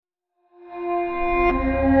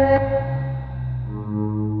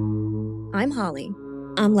I'm Holly.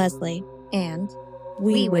 I'm Leslie. And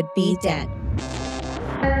we would be dead.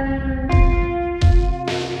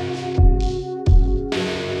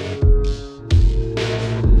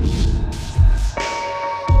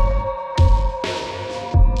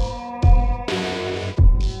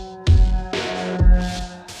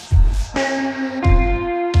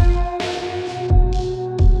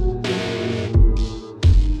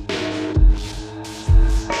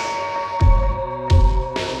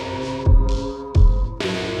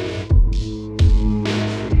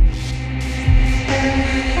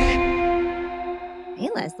 Hey,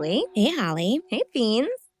 Leslie. Hey, Holly. Hey, Fiends.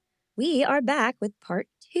 We are back with part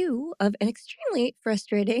 2 of an extremely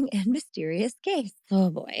frustrating and mysterious case. Oh,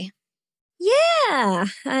 boy. Yeah,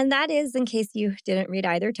 and that is, in case you didn't read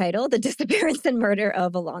either title, The Disappearance and Murder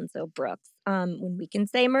of Alonzo Brooks. When we can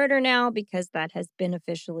say murder now because that has been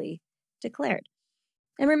officially declared.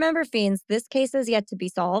 And remember, Fiends, this case is yet to be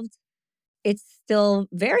solved. It's still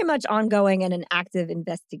very much ongoing and an active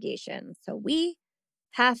investigation. So we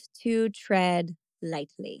have to tread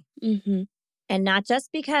lightly. Mm-hmm. And not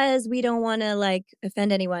just because we don't want to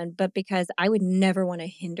offend anyone, but because I would never want to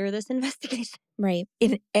hinder this investigation. Right.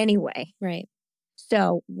 In any way. Right.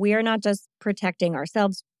 So we're not just protecting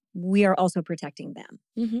ourselves, we are also protecting them.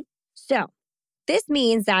 Mm-hmm. So this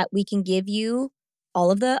means that we can give you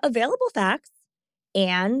all of the available facts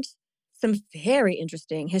and some very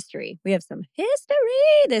interesting history. We have some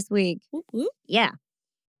history this week. Whoop, whoop. Yeah.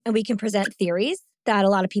 And we can present theories that a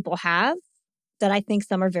lot of people have that I think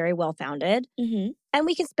some are very well founded. Mm-hmm. And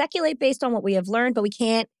we can speculate based on what we have learned, but we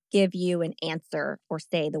can't give you an answer or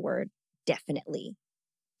say the word definitely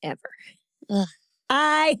ever. Ugh.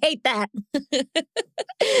 I hate that.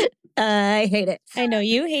 I hate it. I know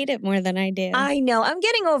you hate it more than I do. I know. I'm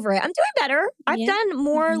getting over it. I'm doing better. I've done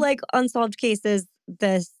more unsolved cases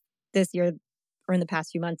this year or in the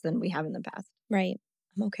past few months than we have in the past. Right.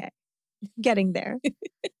 I'm okay. Getting there.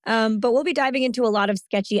 But we'll be diving into a lot of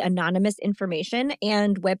sketchy anonymous information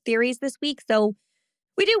and web theories this week. So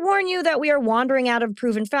we do warn you that we are wandering out of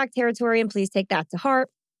proven fact territory, and please take that to heart.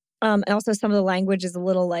 And also some of the language is a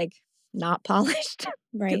little not polished.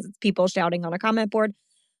 Right. Because it's people shouting on a comment board.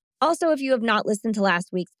 Also, if you have not listened to last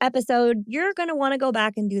week's episode, you're going to want to go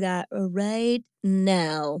back and do that right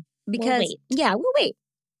now. Because, we'll wait. Yeah, we'll wait.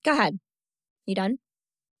 Go ahead. You done?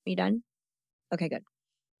 You done? Okay, good.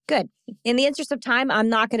 Good. In the interest of time, I'm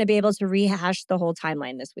not going to be able to rehash the whole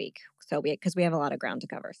timeline this week. So because we have a lot of ground to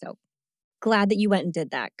cover. So glad that you went and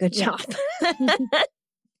did that. Good job.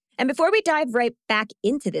 And before we dive right back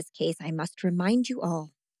into this case, I must remind you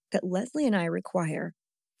all that Leslie and I require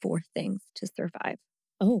 4 things to survive.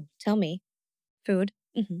 Oh, tell me. Food.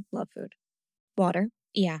 Mm-hmm. Love food. Water.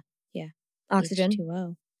 Yeah. Oxygen.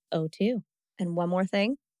 H2O. O2. And one more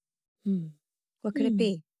thing. What could it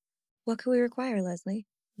be? What could we require, Leslie?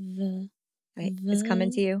 It's coming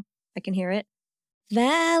to you. I can hear it.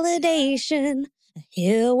 Validation. A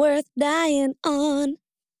hill worth dying on.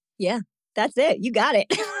 Yeah, that's it. You got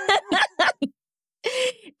it.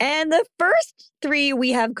 And the first 3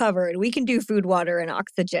 we have covered. We can do food, water, and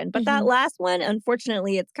oxygen. But that last one,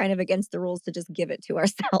 unfortunately, it's kind of against the rules to just give it to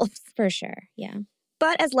ourselves. For sure, yeah.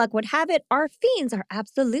 But as luck would have it, our fiends are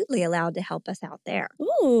absolutely allowed to help us out there.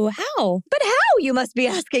 Ooh, how? But how, you must be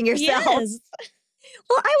asking yourself? Yes.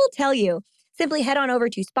 Well, I will tell you. Simply head on over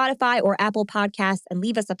to Spotify or Apple Podcasts and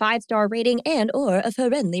leave us a 5-star rating and or a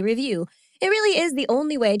friendly review. It really is the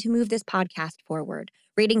only way to move this podcast forward.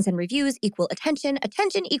 Ratings and reviews equal attention,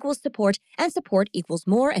 attention equals support, and support equals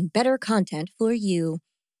more and better content for you.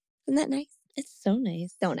 Isn't that nice? It's so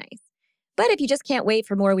nice. So nice. But if you just can't wait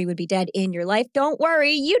for more We Would Be Dead in your life, don't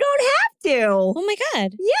worry, you don't have to. Oh my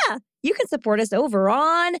God. Yeah, you can support us over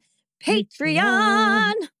on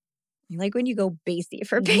Patreon. I like when you go bassy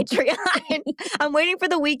for Patreon. I'm waiting for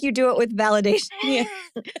the week you do it with validation. Yeah.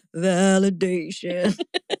 Validation.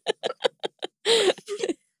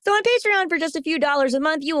 So on Patreon, for just a few dollars a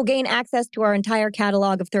month, you will gain access to our entire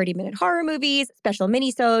catalog of 30-minute horror movies, special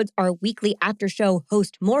minisodes, our weekly after-show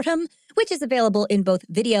Host Mortem, which is available in both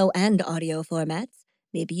video and audio formats.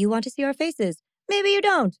 Maybe you want to see our faces. Maybe you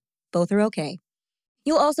don't. Both are okay.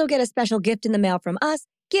 You'll also get a special gift in the mail from us,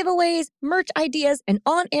 giveaways, merch ideas, and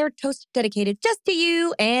on-air toast dedicated just to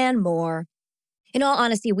you, and more. In all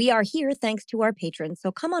honesty, we are here thanks to our patrons,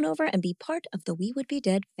 so come on over and be part of the We Would Be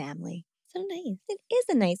Dead family. So nice. It is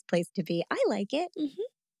a nice place to be. I like it.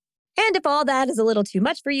 And if all that is a little too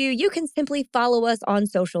much for you, you can simply follow us on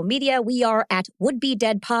social media. We are at Would Be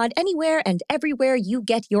Dead Pod anywhere and everywhere you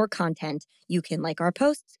get your content. You can like our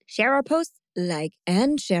posts, share our posts, like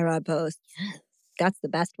and share our posts. Yes. That's the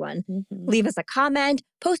best one. Mhm. Leave us a comment,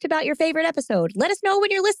 post about your favorite episode. Let us know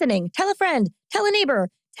when you're listening. Tell a friend, tell a neighbor,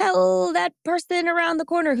 tell that person around the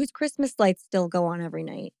corner whose Christmas lights still go on every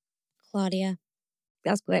night. Claudia.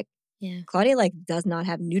 That's quick. Yeah. Claudia does not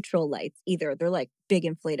have neutral lights either. They're like big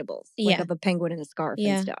inflatables, like Yeah. of a penguin in a scarf and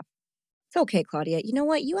Yeah. stuff. It's okay, Claudia. You know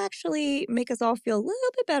what? You actually make us all feel a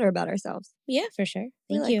little bit better about ourselves. Yeah, for sure.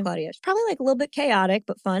 We Thank like you. Claudia. She's probably a little bit chaotic,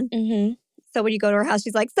 but fun. Mm-hmm. So when you go to her house,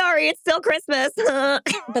 she's like, sorry, it's still Christmas.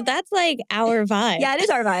 But that's like our vibe. Yeah, it is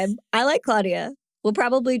our vibe. I like Claudia. We'll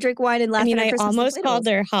probably drink wine and laugh I mean, at her I Christmas almost called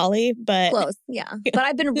inflatables. her Holly, but Close, yeah. But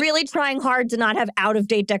I've been really trying hard to not have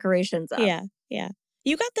out-of-date decorations up. yeah.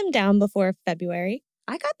 You got them down before February.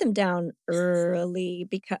 I got them down early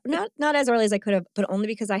because not as early as I could have, but only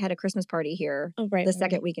because I had a Christmas party here Oh, right. the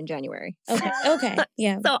second week in January. Okay.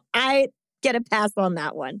 Yeah. So I get a pass on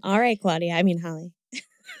that one. All right, Claudia. I mean, Holly.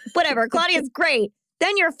 Whatever. Claudia's great.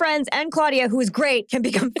 Then your friends and Claudia, who is great, can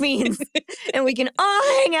become fiends and we can all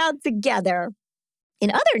hang out together. In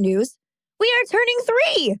other news, we are turning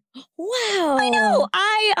 3. Wow. I know.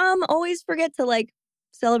 I always forget to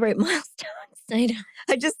celebrate milestones. I know.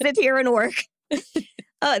 I just sit here and work.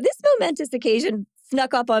 This momentous occasion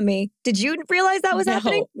snuck up on me. Did you realize that was No.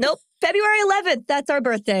 happening? Nope. February 11th. That's our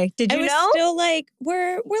birthday. Did I you was know? still like,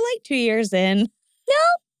 we're like 2 years in.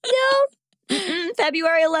 No.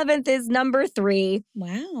 February 11th is number 3.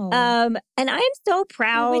 Wow. And I am so Our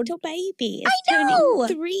proud. little baby is I know.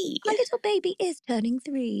 turning 3. My little baby is turning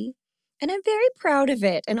 3. And I'm very proud of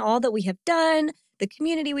it and all that we have done, the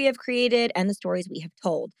community we have created, and the stories we have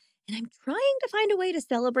told. And I'm trying to find a way to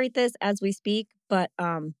celebrate this as we speak, but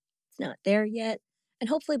it's not there yet. And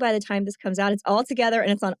hopefully by the time this comes out, it's all together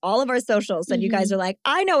and it's on all of our socials. And you guys are like,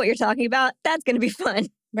 I know what you're talking about. That's going to be fun.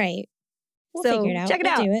 Right. We'll So, figure it out. check it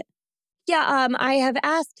We'll out. do it. Yeah, I have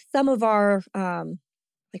asked some of our our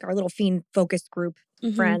little fiend focus group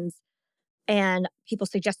Mhm. friends, and people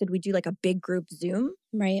suggested we do a big group Zoom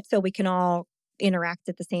Right. so we can all interact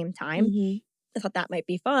at the same time. Mhm. I thought that might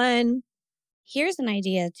be fun. Here's an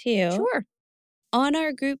idea too. Sure. On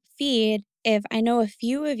our group feed, if I know a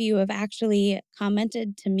few of you have actually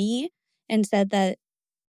commented to me and said that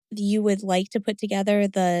you would like to put together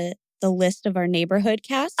the list of our neighborhood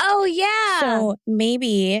cast. Oh, yeah. So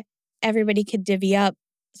maybe everybody could divvy up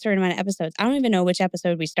a certain amount of episodes. I don't even know which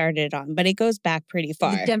episode we started it on, but it goes back pretty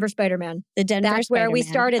far. The Denver Spider-Man. The Denver That's where we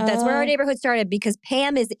Spider-Man. started. That's where our Oh, neighborhood started because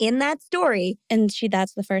Pam is in that story. and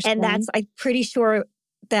that's the first And one. I'm pretty sure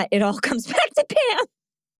that it all comes back to Pam.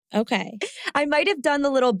 Okay. I might have done the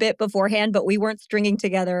little bit beforehand, but we weren't stringing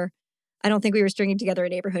together. I don't think we were stringing together a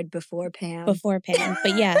neighborhood before Pam. Before Pam.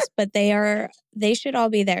 But yes, but they should all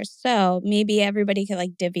be there. So maybe everybody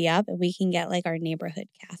could divvy up and we can get our neighborhood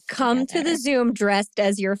cast. Come to the Zoom dressed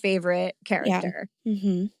as your favorite character.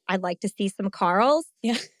 Mm-hmm. I'd like to see some Carls.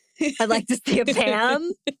 Yeah. I'd like to see a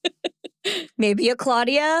Pam. Maybe a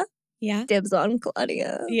Claudia. Yeah. Dibs on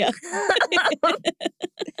Claudia. Yeah.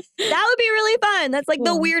 That would be really fun. That's the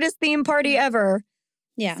Cool. weirdest theme party ever.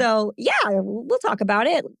 Yeah. So, yeah, we'll talk about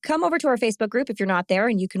it. Come over to our Facebook group if you're not there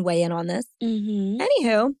and you can weigh in on this. Mm-hmm.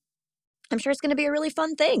 Anywho, I'm sure it's going to be a really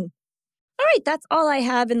fun thing. All right, that's all I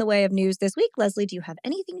have in the way of news this week. Leslie, do you have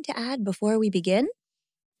anything to add before we begin?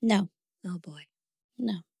 No. Oh, boy.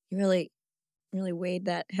 No. You really weighed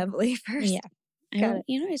that heavily first. Yeah. Got it.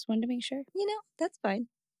 I just wanted to make sure. That's fine.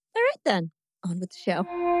 All right, then. On with the show.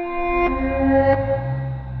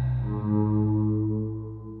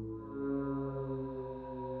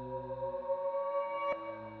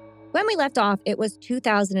 When we left off, it was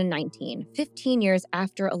 2019, 15 years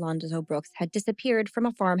after Alonzo Brooks had disappeared from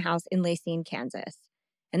a farmhouse in Lacine, Kansas,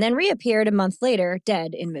 and then reappeared a month later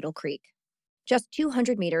dead in Middle Creek, just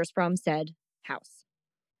 200 meters from said house.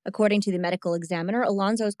 According to the medical examiner,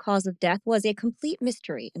 Alonzo's cause of death was a complete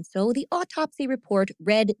mystery, and so the autopsy report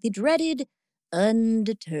read the dreaded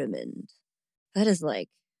undetermined. That is like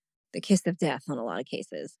the kiss of death on a lot of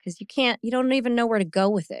cases, because you don't even know where to go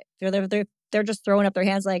with it. They're just throwing up their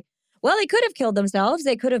hands like, well, they could have killed themselves,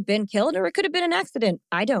 they could have been killed, or it could have been an accident.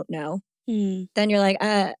 I don't know. Then you're like,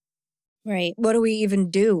 Right. what do we even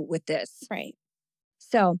do with this? Right.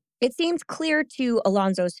 So it seemed clear to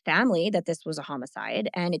Alonzo's family that this was a homicide,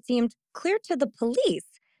 and it seemed clear to the police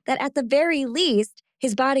that at the very least,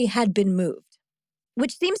 his body had been moved,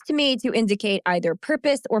 which seems to me to indicate either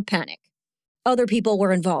purpose or panic. Other people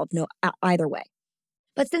were involved, either way.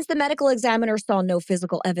 But since the medical examiner saw no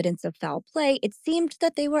physical evidence of foul play, it seemed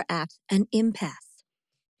that they were at an impasse.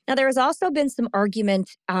 Now, there has also been some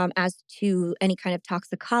argument as to any kind of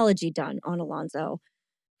toxicology done on Alonzo.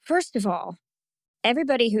 First of all,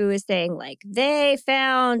 everybody who is saying they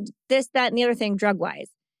found this, that, and the other thing drug-wise,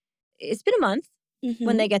 it's been a month. when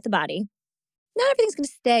Mhm. they get the body. Not everything's going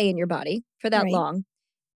to stay in your body for that Right. long.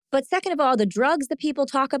 But second of all, the drugs that people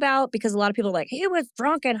talk about, because a lot of people are like, he was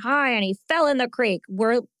drunk and high and he fell in the creek,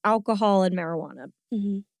 were alcohol and marijuana.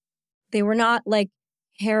 Mhm. They were not like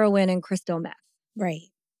heroin and crystal meth. Right.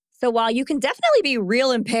 So while you can definitely be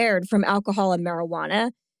real impaired from alcohol and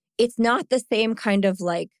marijuana, it's not the same kind of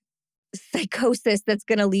like psychosis that's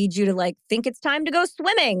going to lead you to like think it's time to go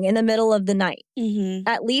swimming in the middle of the night. Mhm.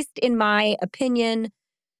 At least in my opinion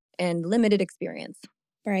and limited experience.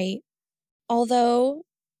 Right. Although,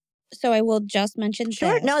 so I will just mention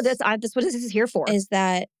Sure. No, this, that's what this is here for. is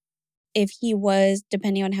that if he was,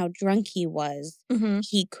 depending on how drunk he was, Mhm.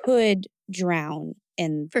 he could drown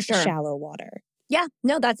in For sure. shallow water. Yeah,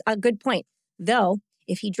 no, that's a good point. Though,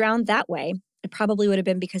 if he drowned that way, it probably would have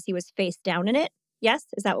been because he was face down in it. Yes?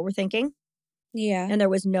 Is that what we're thinking? Yeah. And there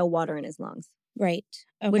was no water in his lungs, Right.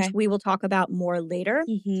 which Okay. we will talk about more later.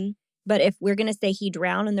 Mhm. But if we're going to say he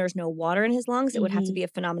drowned and there's no water in his lungs, it would have to Mhm. be a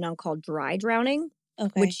phenomenon called dry drowning,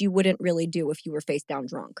 Okay. which you wouldn't really do if you were face down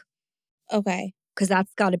drunk. Okay. Because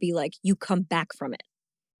that's got to be like you come back from it.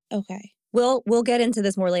 Okay. We'll get into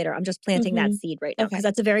this more later. I'm just planting that Mhm. seed right now because Okay.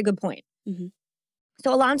 that's a very good point. Mhm.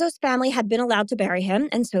 So Alonzo's family had been allowed to bury him,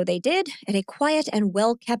 and so they did at a quiet and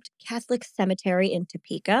well-kept Catholic cemetery in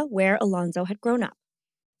Topeka, where Alonzo had grown up.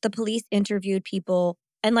 The police interviewed people,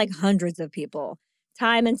 and like hundreds of people,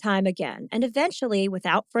 time and time again, and eventually,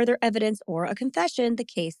 without further evidence or a confession, the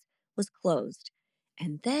case was closed.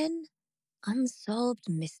 And then unsolved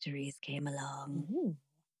mysteries came along. Ooh.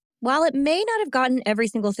 While it may not have gotten every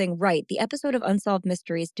single thing right, the episode of Unsolved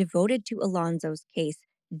Mysteries devoted to Alonzo's case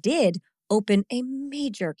did open a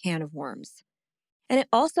major can of worms. And it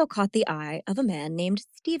also caught the eye of a man named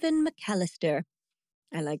Stephen McAllister.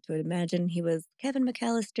 I like to imagine he was Kevin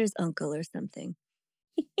McAllister's uncle or something.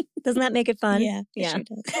 Doesn't that make it fun? Yeah, it sure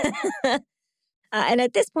does. And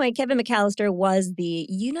at this point, Kevin McAllister was the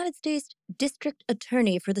United States District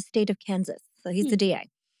Attorney for the state of Kansas. So he's the DA.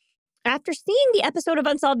 After seeing the episode of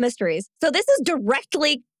Unsolved Mysteries, so this is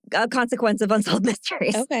directly a consequence of Unsolved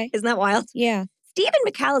Mysteries. Okay. Isn't that wild? Yeah. Stephen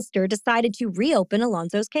McAllister decided to reopen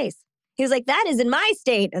Alonzo's case. He was like, that is in my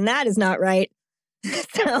state, and that is not right.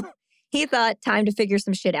 So he thought, time to figure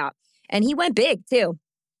some shit out. And he went big, too.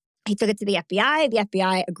 He took it to the FBI. The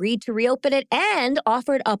FBI agreed to reopen it and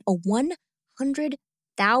offered up a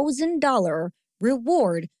 $100,000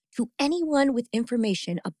 reward to anyone with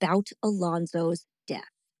information about Alonzo's death.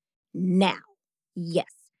 Now,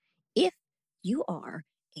 yes, if you are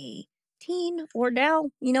a teen or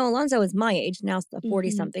now, Alonzo is my age, now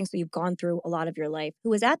 40-something, so you've gone through a lot of your life,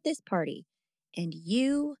 who was at this party and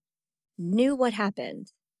you knew what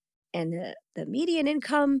happened and the median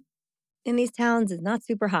income in these towns is not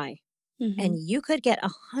super high and you could get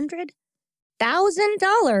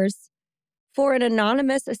 $100,000 for an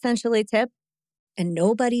anonymous, essentially, tip and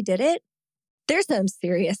nobody did it, there's some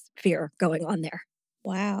serious fear going on there.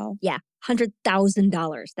 Wow. Yeah,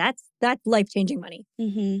 $100,000. That's life-changing money.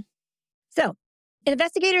 So,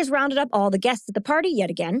 investigators rounded up all the guests at the party yet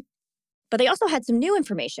again, but they also had some new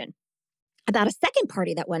information about a second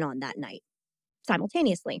party that went on that night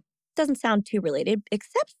simultaneously. Doesn't sound too related,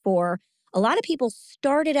 except for a lot of people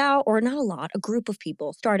started out, or not a lot, a group of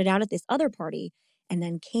people started out at this other party and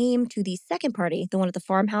then came to the second party, the one at the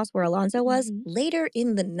farmhouse where Alonzo was, later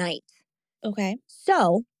in the night. Okay.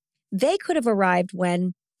 So they could have arrived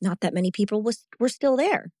when not that many people were still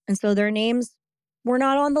there. And so their names were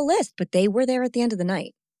not on the list, but they were there at the end of the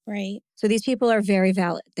night. Right. So these people are very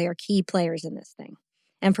valid. They are key players in this thing.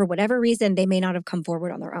 And for whatever reason, they may not have come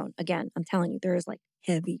forward on their own. Again, I'm telling you, there is like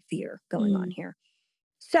heavy fear going on here.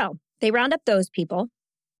 So they round up those people.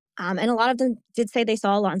 And a lot of them did say they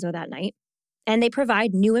saw Alonzo that night. And they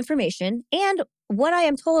provide new information. And what I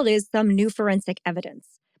am told is some new forensic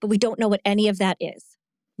evidence. But we don't know what any of that is.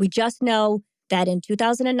 We just know that in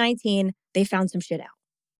 2019, they found some shit out.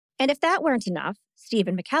 And if that weren't enough,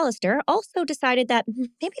 Stephen McAllister also decided that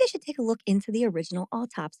maybe they should take a look into the original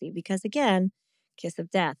autopsy because, again, kiss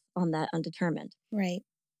of death on that undetermined. Right.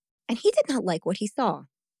 And he did not like what he saw.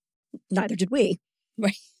 Neither did we.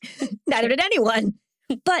 Right. Neither did anyone.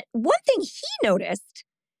 But one thing he noticed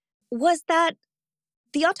was that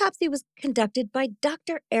the autopsy was conducted by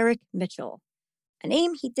Dr. Eric Mitchell, a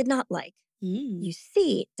name he did not like. You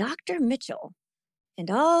see, Dr. Mitchell and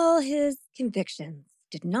all his convictions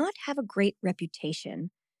did not have a great reputation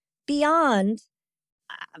beyond,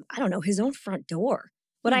 I don't know, his own front door.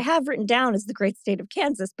 What I have written down is the great state of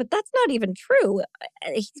Kansas, but that's not even true.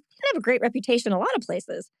 He didn't have a great reputation a lot of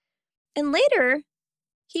places. And later,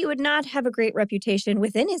 he would not have a great reputation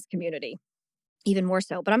within his community, even more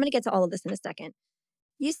so. But I'm going to get to all of this in a second.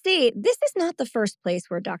 You see, this is not the first place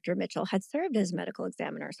where Dr. Mitchell had served as medical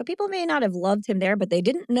examiner, so people may not have loved him there, but they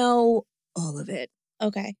didn't know all of it.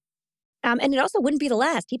 Okay. And it also wouldn't be the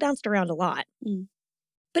last. He bounced around a lot. Mm.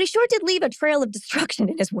 But he sure did leave a trail of destruction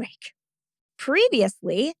in his wake.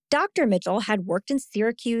 Previously, Dr. Mitchell had worked in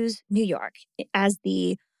Syracuse, New York, as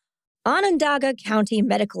the Onondaga County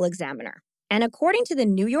medical examiner. And according to the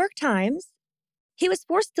New York Times, he was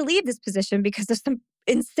forced to leave this position because of some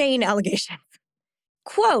insane allegations.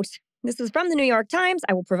 Quote, this is from the New York Times.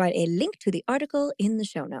 I will provide a link to the article in the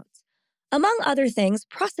show notes. Among other things,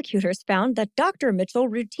 prosecutors found that Dr. Mitchell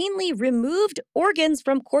routinely removed organs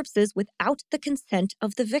from corpses without the consent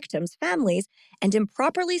of the victims' families and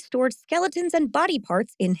improperly stored skeletons and body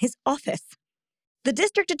parts in his office. The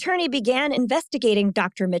district attorney began investigating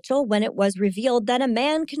Dr. Mitchell when it was revealed that a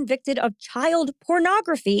man convicted of child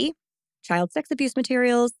pornography, child sex abuse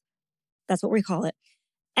materials, that's what we call it,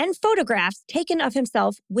 and photographs taken of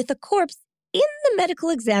himself with a corpse in the medical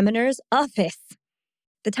examiner's office.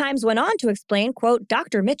 The Times went on to explain, quote,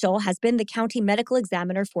 Dr. Mitchell has been the county medical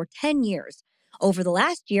examiner for 10 years. Over the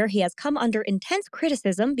last year, he has come under intense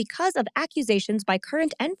criticism because of accusations by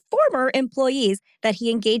current and former employees that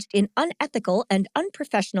he engaged in unethical and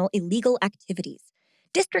unprofessional illegal activities.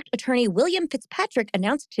 District Attorney William Fitzpatrick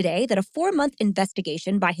announced today that a 4-month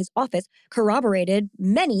investigation by his office corroborated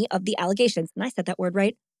many of the allegations. And I said that word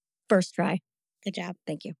right. First try. Good job.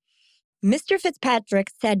 Thank you. Mr.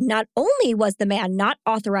 Fitzpatrick said not only was the man not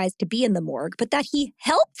authorized to be in the morgue, but that he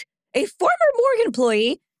helped a former morgue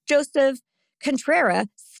employee, Joseph Contreras,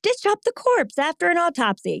 stitch up the corpse after an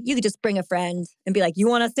autopsy. You could just bring a friend and be like, you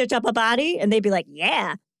want to stitch up a body? And they'd be like,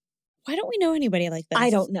 yeah. Why don't we know anybody like this?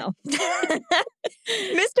 I don't know.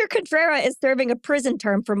 Mr. Contreras is serving a prison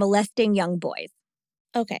term for molesting young boys.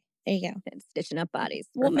 Okay, there you go. And stitching up bodies.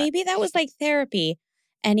 Well, maybe that was like therapy.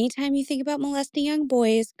 Anytime you think about molesting young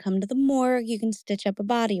boys, come to the morgue. You can stitch up a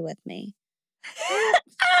body with me. I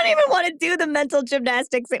don't even want to do the mental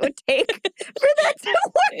gymnastics it would take for that to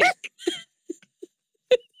work.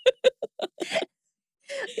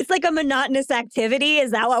 It's like a monotonous activity.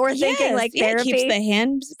 Is that what we're thinking? Like therapy? Keeps the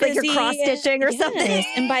hands busy. Like you're cross-stitching or something.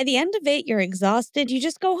 And by the end of it, you're exhausted. You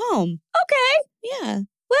just go home. Okay. Yeah.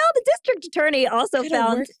 Well, the district attorney also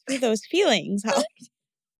found... work through those feelings. Huh?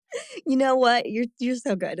 You know what? You're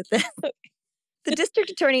so good at this. The district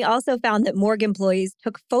attorney also found that morgue employees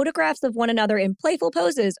took photographs of one another in playful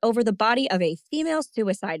poses over the body of a female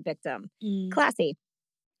suicide victim. Classy.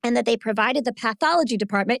 And that they provided the pathology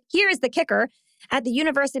department, here is the kicker, at the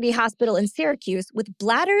University Hospital in Syracuse with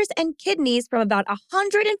bladders and kidneys from about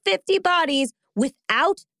 150 bodies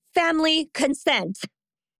without family consent.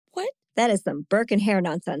 What? That is some Burke and Hare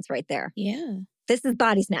nonsense right there. Yeah. This is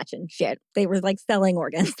body snatching shit. They were like selling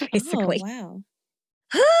organs, basically. Oh, wow.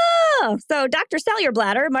 Oh, so Dr.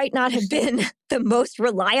 Cellurbladder might not have been the most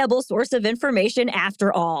reliable source of information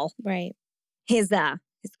after all. Right. His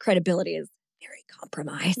credibility is very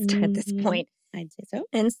compromised at this point. I'd say so.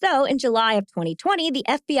 And so in July of 2020, the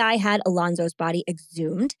FBI had Alonzo's body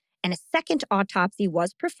exhumed, and a second autopsy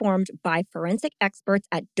was performed by forensic experts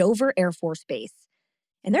at Dover Air Force Base.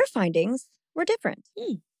 And their findings were different.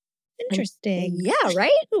 Interesting. Yeah,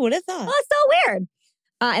 right? Who would have thought? Oh, it's so weird.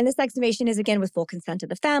 And this exhumation is, again, with full consent of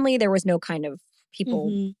the family. There was no kind of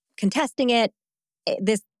people contesting it.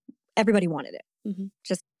 Everybody wanted it.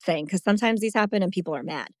 Just saying, because sometimes these happen and people are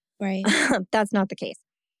mad. Right. That's not the case.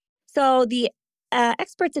 So the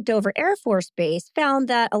experts at Dover Air Force Base found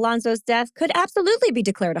that Alonzo's death could absolutely be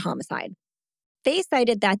declared a homicide. They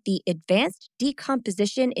cited that the advanced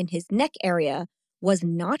decomposition in his neck area was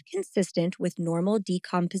not consistent with normal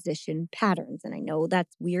decomposition patterns. And I know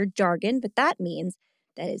that's weird jargon, but that means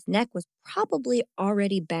that his neck was probably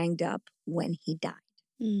already banged up when he died.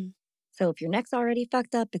 So if your neck's already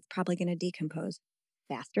fucked up, it's probably going to decompose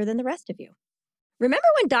faster than the rest of you. Remember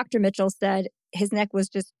when Dr. Mitchell said his neck was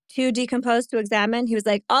just too decomposed to examine? He was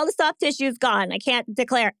like, all the soft tissue's gone. I can't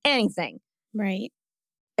declare anything. Right.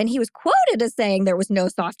 And he was quoted as saying there was no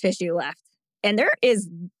soft tissue left. And there is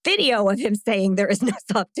video of him saying there is no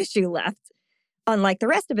soft tissue left, unlike the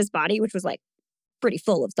rest of his body, which was like pretty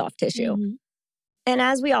full of soft tissue. And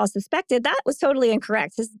as we all suspected, that was totally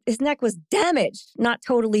incorrect. His neck was damaged, not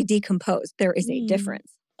totally decomposed. There is a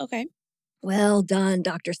difference. Okay. Well done,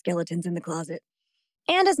 Dr. Skeletons in the Closet.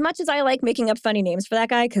 And as much as I like making up funny names for that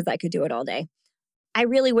guy, because I could do it all day, I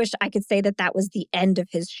really wish I could say that that was the end of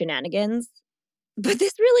his shenanigans. But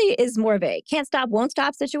this really is more of a can't stop, won't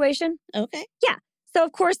stop situation. Okay. Yeah. So,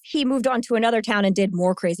 of course, he moved on to another town and did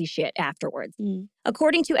more crazy shit afterwards.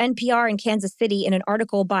 According to NPR in Kansas City, in an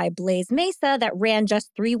article by Blaze Mesa that ran just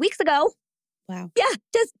 3 weeks ago. Wow. Yeah,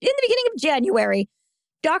 just in the beginning of January.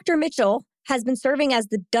 Dr. Mitchell has been serving as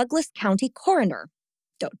the Douglas County coroner.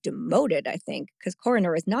 Demoted, I think, because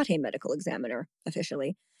coroner is not a medical examiner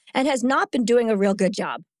officially, and has not been doing a real good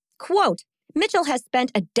job. Quote, Mitchell has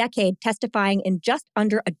spent a decade testifying in just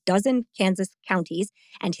under a dozen Kansas counties,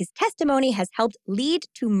 and his testimony has helped lead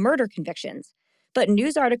to murder convictions. But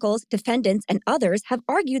news articles, defendants, and others have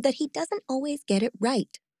argued that he doesn't always get it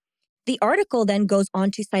right. The article then goes on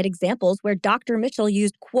to cite examples where Dr. Mitchell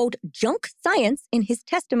used, quote, junk science in his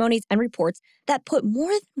testimonies and reports that put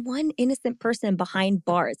more than one innocent person behind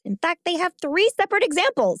bars. In fact, they have 3 separate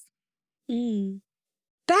examples.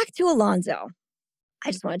 Back to Alonzo.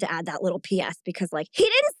 I just wanted to add that little PS because, he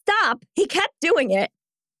didn't stop. He kept doing it.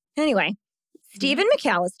 Anyway, Stephen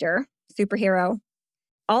McAllister, superhero,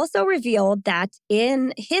 also revealed that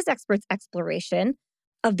in his expert's exploration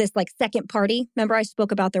of this second party, remember I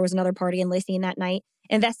spoke about there was another party in Lacine that night,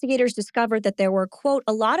 investigators discovered that there were, quote,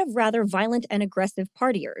 a lot of rather violent and aggressive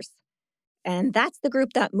partiers. And that's the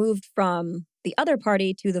group that moved from the other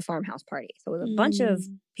party to the farmhouse party. So it was a bunch of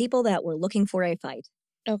people that were looking for a fight.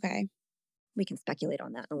 Okay. We can speculate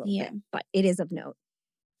on that a little bit, but it is of note.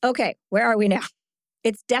 Okay, where are we now?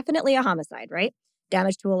 It's definitely a homicide, right?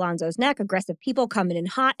 Damage to Alonzo's neck, aggressive people coming in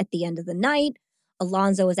hot at the end of the night.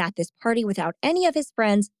 Alonzo is at this party without any of his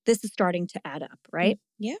friends. This is starting to add up, right?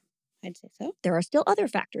 Yeah, I'd say so. There are still other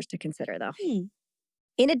factors to consider, though.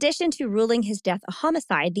 In addition to ruling his death a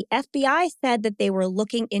homicide, the FBI said that they were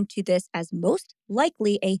looking into this as most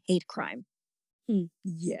likely a hate crime.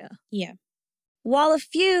 Yeah. While a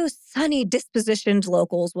few sunny dispositioned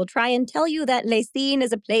locals will try and tell you that Lacine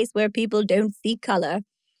is a place where people don't see color,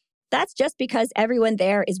 that's just because everyone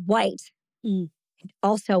there is white. And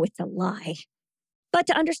also, it's a lie. But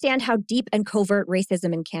to understand how deep and covert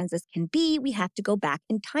racism in Kansas can be, we have to go back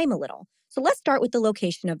in time a little. So let's start with the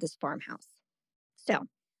location of this farmhouse. So,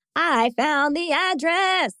 I found the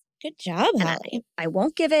address. Good job, Hallie. I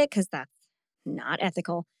won't give it because that's not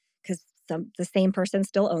ethical, because the same person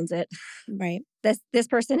still owns it. Right. This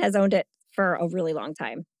person has owned it for a really long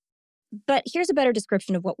time. But here's a better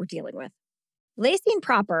description of what we're dealing with. Lacine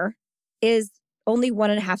proper is only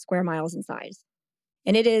 1.5 square miles in size.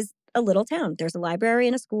 And it is a little town. There's a library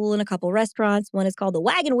and a school and a couple restaurants. One is called the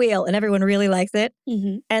Wagon Wheel, and everyone really likes it.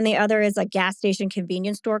 And the other is a gas station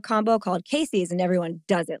convenience store combo called Casey's, and everyone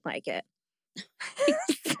doesn't like it.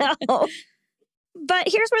 But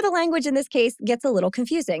here's where the language in this case gets a little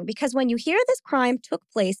confusing, because when you hear this crime took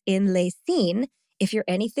place in Lacine, if you're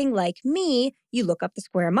anything like me, you look up the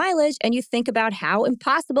square mileage and you think about how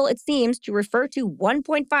impossible it seems to refer to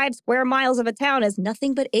 1.5 square miles of a town as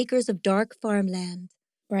nothing but acres of dark farmland.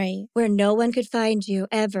 Right. Where no one could find you,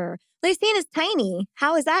 ever. Lacine is tiny.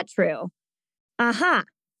 How is that true?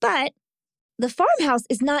 But the farmhouse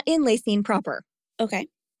is not in Lacine proper. Okay.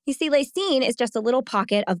 You see, Lacine is just a little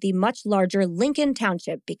pocket of the much larger Lincoln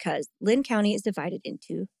Township because Linn County is divided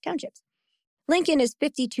into townships. Lincoln is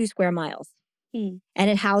 52 square miles. And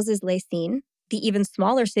it houses Lacine, the even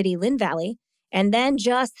smaller city Lynn Valley, and then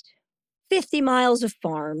just 50 miles of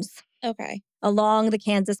farms. Okay. Along the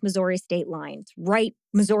Kansas-Missouri state lines. Right,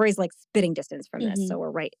 Missouri's spitting distance from this, so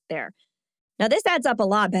we're right there. Now, this adds up a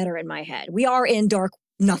lot better in my head. We are in dark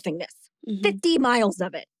nothingness. 50 miles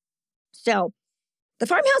of it. So, the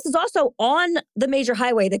farmhouse is also on the major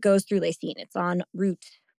highway that goes through Lacine. It's on Route,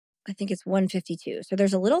 I think it's 152. So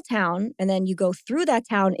there's a little town, and then you go through that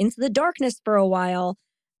town into the darkness for a while,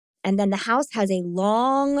 and then the house has a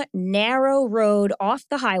long, narrow road off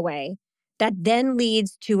the highway that then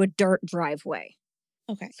leads to a dirt driveway.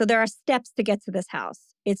 Okay. So there are steps to get to this house.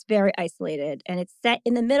 It's very isolated, and it's set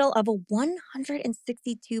in the middle of a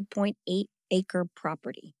 162.8 acre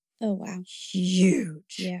property. Oh, wow.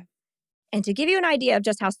 Huge. Yeah. And to give you an idea of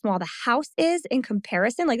just how small the house is in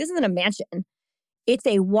comparison, this isn't a mansion. It's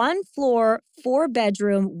a 1-floor,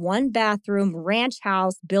 4-bedroom, 1-bathroom ranch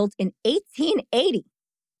house built in 1880.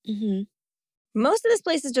 Most of this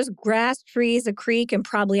place is just grass, trees, a creek, and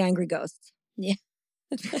probably angry ghosts. Yeah.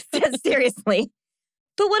 Seriously.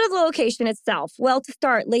 But what of the location itself? Well, to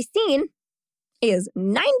start, Lacine is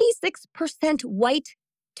 96% white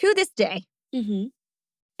to this day. And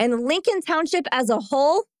Lincoln Township as a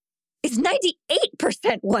whole is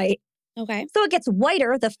 98% white. Okay. So it gets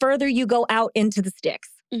whiter the further you go out into the sticks.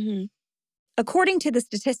 According to the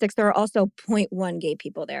statistics, there are also 0.1 gay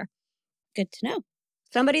people there. Good to know.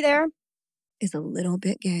 Somebody there is a little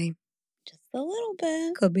bit gay. Just a little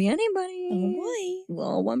bit. Could be anybody. Oh, boy.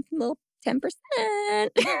 Little 10%.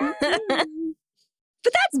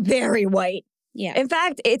 But that's very white. Yeah. In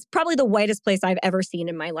fact, it's probably the whitest place I've ever seen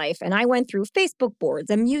in my life. And I went through Facebook boards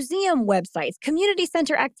and museum websites, community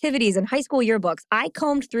center activities, and high school yearbooks. I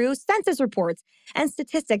combed through census reports and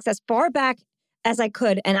statistics as far back as I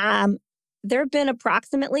could. And there have been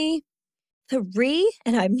approximately three,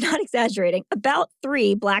 and I'm not exaggerating, about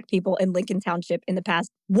 3 Black people in Lincoln Township in the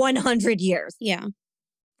past 100 years. Yeah.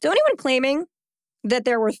 So anyone claiming that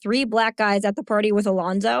there were 3 Black guys at the party with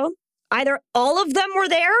Alonzo, either all of them were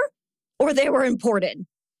there or they were imported.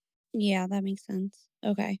 Yeah, that makes sense.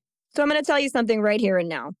 Okay. So I'm going to tell you something right here and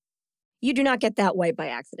now. You do not get that white by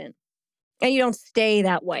accident. And you don't stay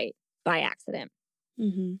that white by accident.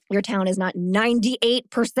 Mm-hmm. Your town is not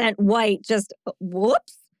 98% white, just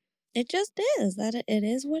whoops. It just is. It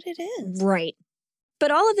is what it is. Right.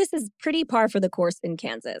 But all of this is pretty par for the course in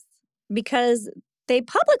Kansas because they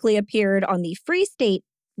publicly appeared on the Free State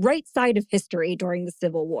right side of history during the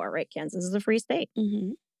Civil War, right? Kansas is a free state.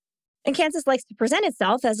 Mm-hmm. And Kansas likes to present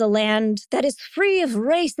itself as a land that is free of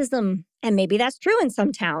racism. And maybe that's true in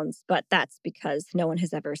some towns, but that's because no one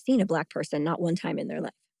has ever seen a Black person, not one time in their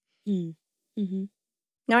life. Mm-hmm.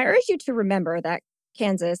 Now, I urge you to remember that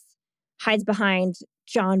Kansas hides behind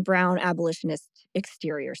John Brown abolitionist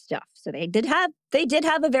exterior stuff. So they did have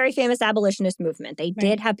a very famous abolitionist movement. They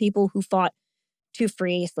did have people who fought to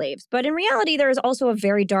free slaves. But in reality, there is also a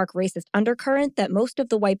very dark racist undercurrent that most of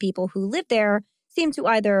the white people who live there seem to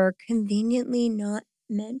either conveniently not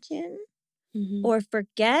mention or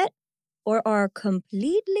forget or are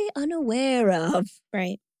completely unaware of.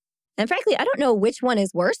 Right. And frankly, I don't know which one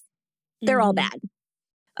is worse. They're all bad.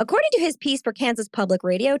 According to his piece for Kansas Public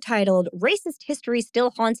Radio titled Racist History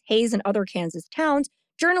Still Haunts Hays and Other Kansas Towns,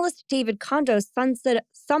 journalist David Kondo sums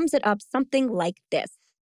it up something like this.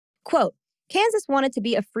 Quote, Kansas wanted to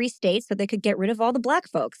be a free state so they could get rid of all the Black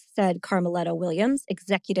folks, said Carmeletta Williams,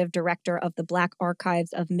 executive director of the Black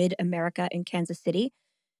Archives of Mid-America in Kansas City.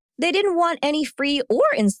 They didn't want any free or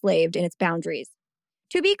enslaved in its boundaries.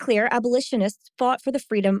 To be clear, abolitionists fought for the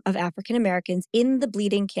freedom of African Americans in the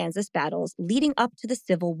Bleeding Kansas battles leading up to the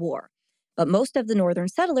Civil War. But most of the northern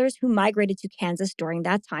settlers who migrated to Kansas during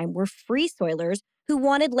that time were free soilers who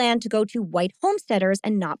wanted land to go to white homesteaders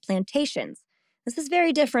and not plantations. This is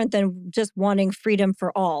very different than just wanting freedom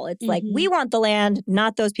for all. It's like, we want the land,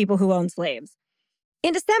 not those people who own slaves.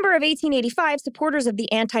 In December of 1885, supporters of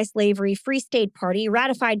the anti-slavery Free State Party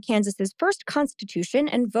ratified Kansas's first constitution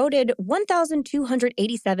and voted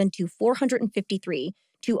 1,287 to 453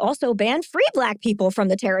 to also ban free Black people from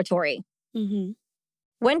the territory.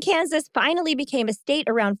 When Kansas finally became a state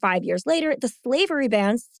around 5 years later, the slavery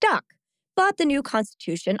ban stuck, but the new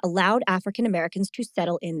constitution allowed African Americans to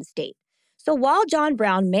settle in the state. So while John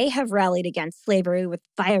Brown may have rallied against slavery with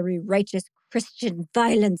fiery, righteous Christian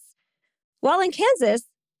violence, while in Kansas,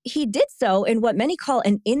 he did so in what many call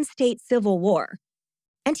an in-state civil war.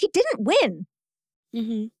 And he didn't win.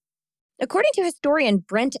 According to historian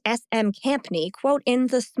Brent S.M. Campney, quote, in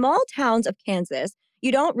the small towns of Kansas,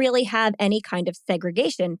 you don't really have any kind of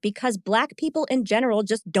segregation because Black people in general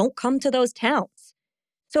just don't come to those towns.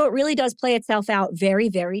 So it really does play itself out very,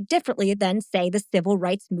 very differently than, say, the civil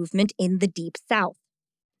rights movement in the Deep South.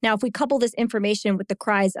 Now, if we couple this information with the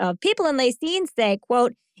cries of people in Lacine say,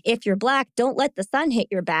 quote, if you're Black, don't let the sun hit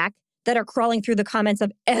your back, that are crawling through the comments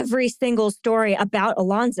of every single story about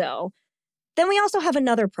Alonzo, then we also have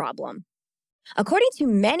another problem. According to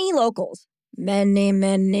many locals, many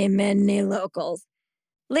locals,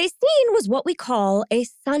 Lacine was what we call a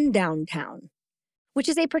sundown town, which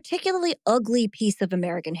is a particularly ugly piece of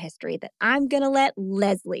American history that I'm going to let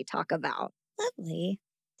Leslie talk about. Lovely.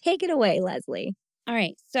 Take it away, Leslie. All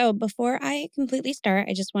right. So before I completely start,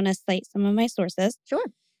 I just want to cite some of my sources. Sure.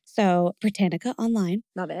 So Britannica Online.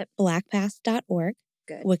 Love it. blackpast.org.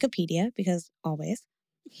 Good. Wikipedia, because always.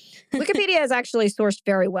 Wikipedia is actually sourced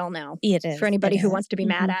very well now. It is. For anybody who wants to be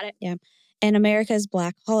mad at it. Yeah. And America's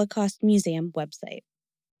Black Holocaust Museum website.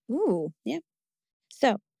 Ooh. Yep.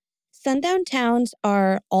 So sundown towns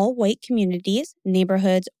are all white communities,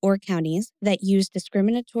 neighborhoods, or counties that use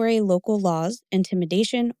discriminatory local laws,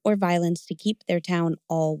 intimidation, or violence to keep their town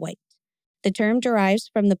all white. The term derives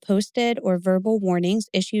from the posted or verbal warnings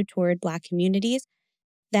issued toward Black communities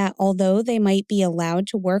that although they might be allowed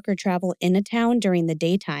to work or travel in a town during the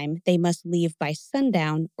daytime, they must leave by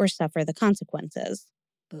sundown or suffer the consequences.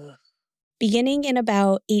 Ugh. Beginning in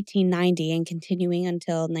about 1890 and continuing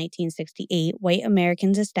until 1968, white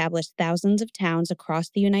Americans established thousands of towns across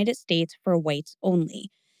the United States for whites only.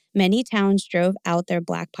 Many towns drove out their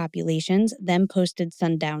Black populations, then posted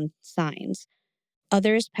sundown signs.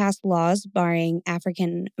 Others passed laws barring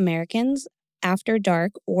African Americans after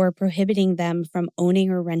dark or prohibiting them from owning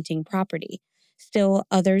or renting property. Still,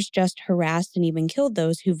 others just harassed and even killed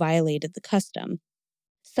those who violated the custom.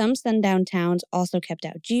 Some sundown towns also kept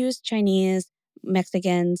out Jews, Chinese,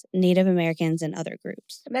 Mexicans, Native Americans, and other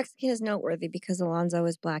groups. Mexican is noteworthy because Alonzo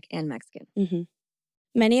is Black and Mexican.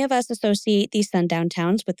 Many of us associate these sundown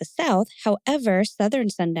towns with the South. However, southern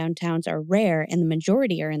sundown towns are rare, and the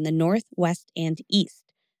majority are in the North, West, and East.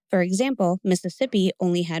 For example, Mississippi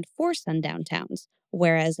only had 4 sundown towns,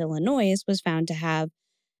 whereas Illinois was found to have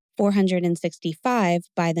 465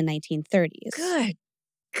 by the 1930s. Good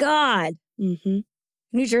God.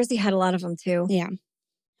 New Jersey had a lot of them too. Yeah.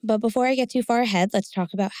 But before I get too far ahead, let's talk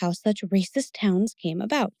about how such racist towns came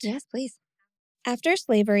about. Yes, please. After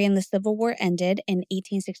slavery and the Civil War ended in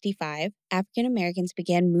 1865, African Americans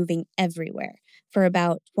began moving everywhere for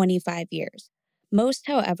about 25 years. Most,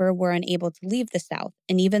 however, were unable to leave the South,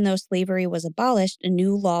 and even though slavery was abolished, a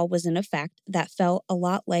new law was in effect that felt a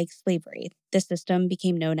lot like slavery. The system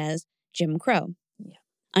became known as Jim Crow. Yeah.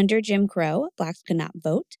 Under Jim Crow, Blacks could not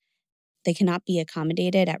vote. They cannot be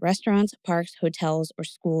accommodated at restaurants, parks, hotels, or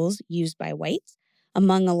schools used by whites,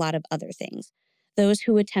 among a lot of other things. Those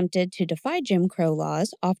who attempted to defy Jim Crow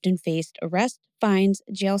laws often faced arrest, fines,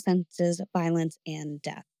 jail sentences, violence, and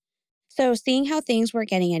death. So, seeing how things weren't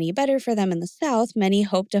getting any better for them in the South, many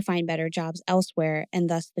hoped to find better jobs elsewhere, and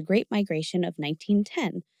thus the Great Migration of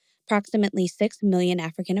 1910. Approximately 6 million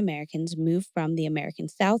African Americans moved from the American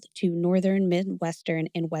South to northern, midwestern,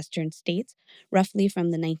 and western states, roughly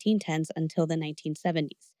from the 1910s until the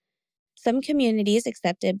 1970s. Some communities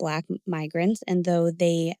accepted Black migrants, and though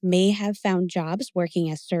they may have found jobs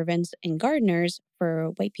working as servants and gardeners for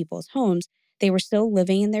white people's homes, they were still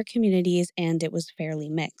living in their communities and it was fairly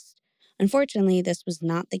mixed. Unfortunately, this was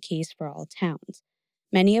not the case for all towns,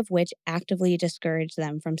 many of which actively discouraged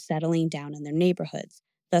them from settling down in their neighborhoods,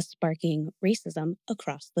 thus sparking racism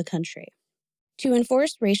across the country. To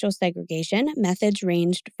enforce racial segregation, methods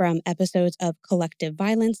ranged from episodes of collective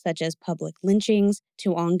violence, such as public lynchings,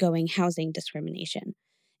 to ongoing housing discrimination,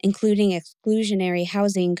 including exclusionary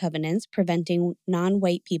housing covenants preventing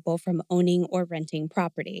non-white people from owning or renting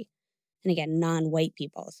property. And again, non-white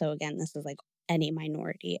people. So again, this is like any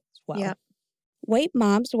minority as well. Yep. White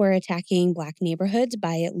mobs were attacking Black neighborhoods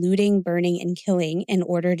by looting, burning, and killing in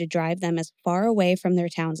order to drive them as far away from their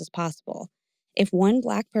towns as possible. If one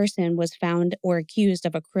Black person was found or accused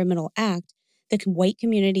of a criminal act, the white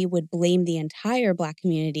community would blame the entire Black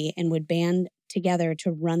community and would band together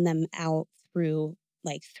to run them out through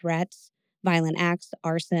like threats, violent acts,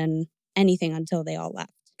 arson, anything until they all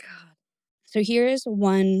left. God. So here's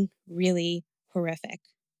one really horrific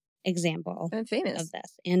example And famous. of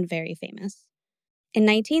this, and very famous. In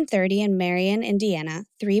 1930, in Marion, Indiana,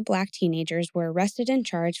 3 Black teenagers were arrested and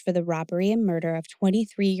charged for the robbery and murder of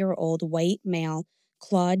 23-year-old white male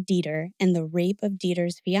Claude Dieter and the rape of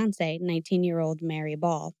Dieter's fiancée, 19-year-old Mary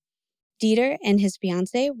Ball. Dieter and his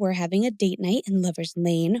fiancée were having a date night in Lover's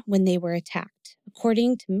Lane when they were attacked.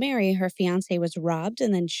 According to Mary, her fiancé was robbed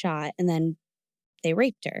and then shot, and then they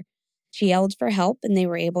raped her. She yelled for help, and they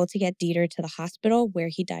were able to get Dieter to the hospital, where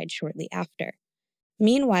he died shortly after.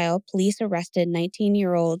 Meanwhile, police arrested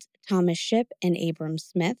 19-year-old Thomas Shipp and Abram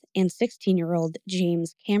Smith and 16-year-old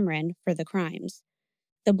James Cameron for the crimes.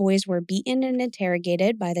 The boys were beaten and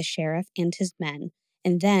interrogated by the sheriff and his men,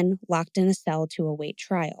 and then locked in a cell to await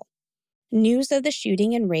trial. News of the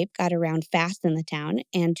shooting and rape got around fast in the town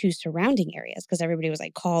and to surrounding areas because everybody was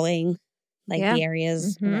like calling the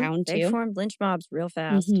areas around too. They formed lynch mobs real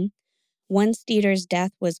fast. Once Dieter's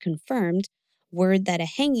death was confirmed, word that a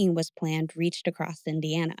hanging was planned reached across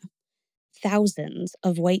Indiana. Thousands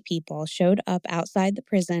of white people showed up outside the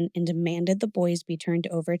prison and demanded the boys be turned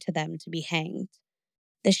over to them to be hanged.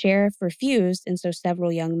 The sheriff refused, and so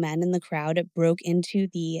several young men in the crowd broke into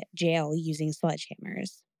the jail using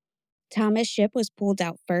sledgehammers. Thomas Shipp was pulled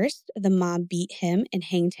out first. The mob beat him and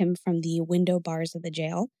hanged him from the window bars of the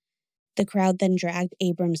jail. The crowd then dragged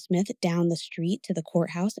Abram Smith down the street to the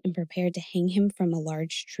courthouse and prepared to hang him from a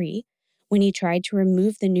large tree. When he tried to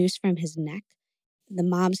remove the noose from his neck, the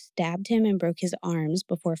mob stabbed him and broke his arms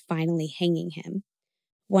before finally hanging him.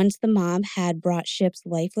 Once the mob had brought Shipp's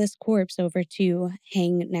lifeless corpse over to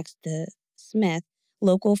hang next to Smith,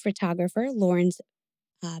 local photographer Lawrence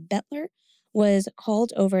Bettler was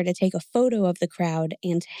called over to take a photo of the crowd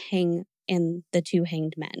and to hang and the 2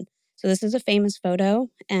 hanged men. So this is a famous photo,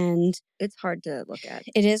 and it's hard to look at.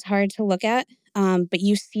 It is hard to look at, but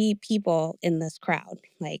you see people in this crowd,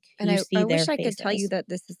 like, and you see I their wish I faces. could tell you that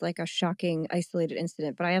this is like a shocking, isolated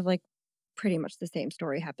incident, but I have like pretty much the same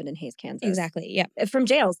story happened in Hays, Kansas. Exactly, yeah. From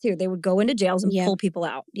jails too. They would go into jails and Yep. pull people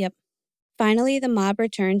out. Yep. Finally, the mob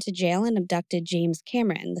returned to jail and abducted James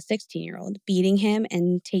Cameron, the 16-year-old, beating him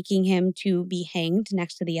and taking him to be hanged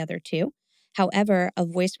next to the other two. However, a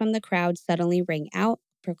voice from the crowd suddenly rang out,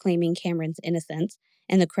 proclaiming Cameron's innocence,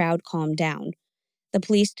 and the crowd calmed down. The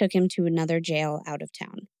police took him to another jail out of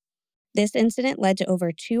town. This incident led to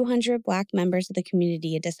over 200 Black members of the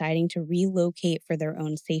community deciding to relocate for their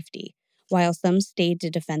own safety, while some stayed to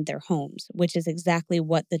defend their homes, which is exactly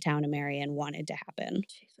what the town of Marion wanted to happen.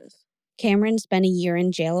 Jesus. Cameron spent a year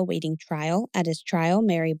in jail awaiting trial. At his trial,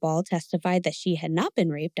 Mary Ball testified that she had not been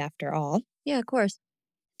raped after all. Yeah, of course.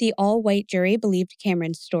 The all-white jury believed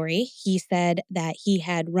Cameron's story. He said that he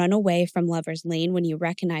had run away from Lover's Lane when he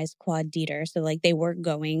recognized Claude Dieter. So, they were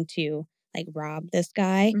going to, rob this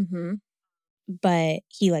guy. Mm-hmm. But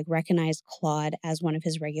he, recognized Claude as one of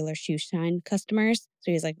his regular shoe shine customers.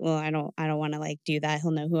 So he's like, well, I don't want to, do that.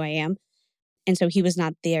 He'll know who I am. And so he was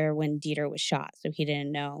not there when Dieter was shot. So he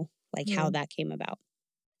didn't know, how that came about.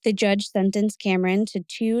 The judge sentenced Cameron to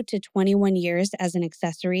 2 to 21 years as an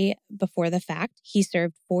accessory before the fact. He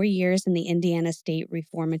served 4 years in the Indiana State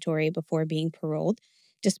Reformatory before being paroled.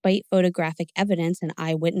 Despite photographic evidence and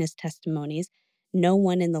eyewitness testimonies, no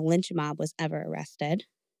one in the lynch mob was ever arrested.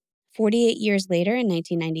 48 years later, in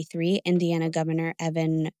 1993, Indiana Governor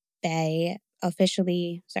Evan Bayh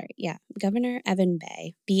Governor Evan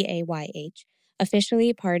Bayh, B-A-Y-H,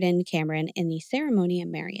 officially pardoned Cameron in the ceremony in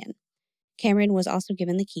Marion. Cameron was also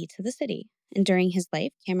given the key to the city, and during his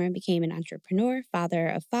life, Cameron became an entrepreneur, father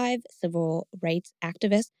of 5, civil rights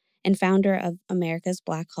activist, and founder of America's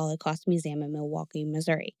Black Holocaust Museum in Milwaukee,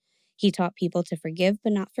 Missouri. He taught people to forgive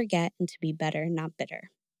but not forget and to be better, not bitter.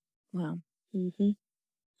 Wow. Mm-hmm.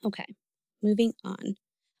 Okay, moving on.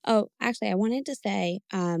 Oh, actually, I wanted to say,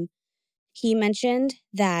 he mentioned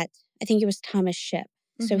that, I think it was Thomas Shipp.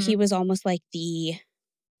 So he was almost like he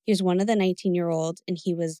was one of the 19-year-olds, and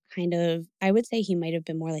he was kind of, I would say he might have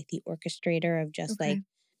been more like the orchestrator of just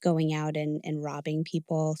going out and robbing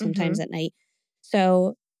people sometimes at night.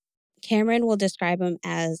 So Cameron will describe him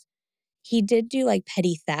as, he did do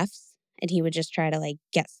petty thefts, and he would just try to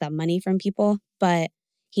get some money from people. But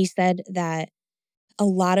he said that a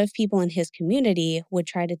lot of people in his community would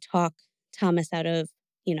try to talk Thomas out of,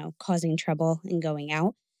 causing trouble and going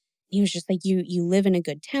out. He was just like, you live in a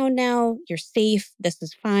good town now. You're safe. This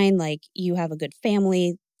is fine. You have a good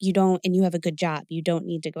family. And you have a good job. You don't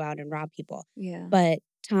need to go out and rob people. Yeah. But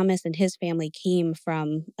Thomas and his family came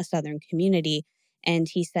from a Southern community. And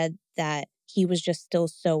he said that he was just still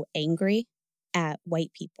so angry at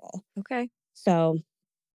white people. Okay. So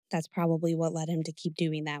that's probably what led him to keep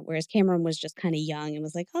doing that. Whereas Cameron was just kind of young and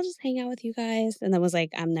was like, I'll just hang out with you guys. And then was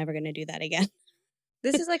like, I'm never going to do that again.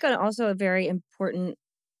 This is also a very important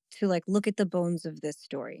to look at the bones of this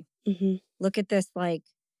story. Mm-hmm. Look at this,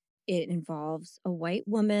 it involves a white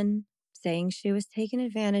woman saying she was taken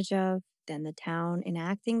advantage of, then the town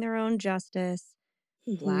enacting their own justice,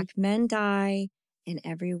 Black men die, and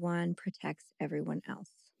everyone protects everyone else.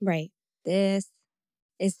 Right. This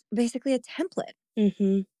is basically a template.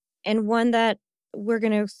 Mm-hmm. And one that we're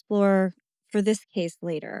going to explore for this case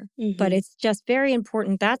later. But it's just very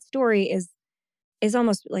important. That story is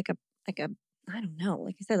almost like a I don't know,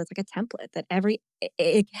 like you said, it's like a template that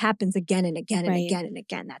it happens again and again and again and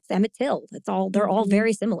again. That's Emmett Till. They're all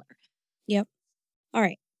very similar. Yep. All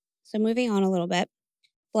right. So moving on a little bit.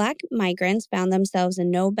 Black migrants found themselves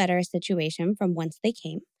in no better situation from whence they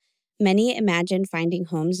came. Many imagined finding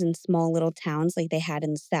homes in small little towns like they had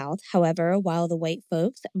in the South. However, while the white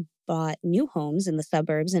folks bought new homes in the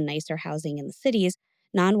suburbs and nicer housing in the cities,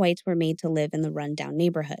 non-whites were made to live in the rundown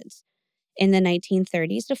neighborhoods. In the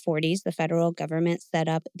 1930s to 40s, the federal government set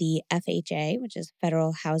up the FHA, which is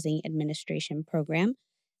Federal Housing Administration Program.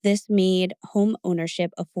 This made home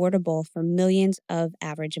ownership affordable for millions of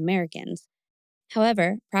average Americans.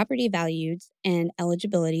 However, property values and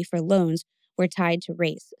eligibility for loans were tied to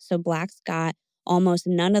race, so Blacks got almost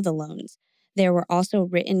none of the loans. There were also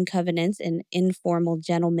written covenants and informal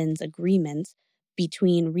gentlemen's agreements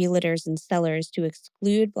between realtors and sellers to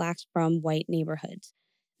exclude Blacks from white neighborhoods.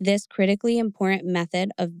 This critically important method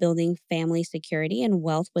of building family security and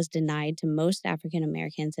wealth was denied to most African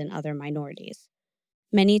Americans and other minorities.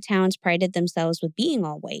 Many towns prided themselves with being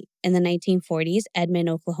all white. In the 1940s, Edmond,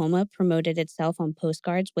 Oklahoma promoted itself on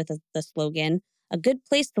postcards with the slogan, "A good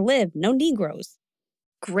place to live, no Negroes."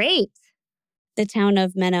 Great. The town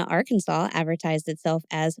of Mena, Arkansas advertised itself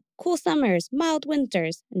as cool summers, mild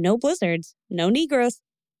winters, no blizzards, no Negroes.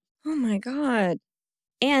 Oh my God.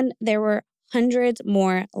 And there were hundreds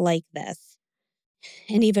more like this,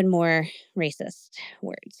 and even more racist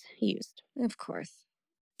words used. Of course.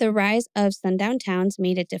 The rise of sundown towns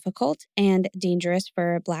made it difficult and dangerous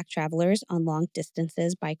for Black travelers on long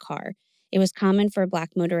distances by car. It was common for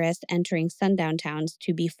Black motorists entering sundown towns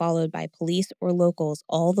to be followed by police or locals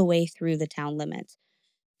all the way through the town limits.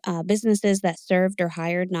 Businesses that served or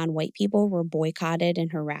hired non-white people were boycotted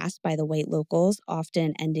and harassed by the white locals,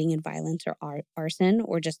 often ending in violence or arson,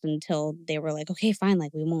 or just until they were like, okay, fine,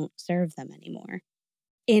 like we won't serve them anymore.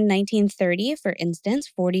 In 1930, for instance,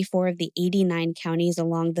 44 of the 89 counties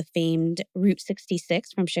along the famed Route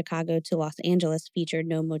 66 from Chicago to Los Angeles featured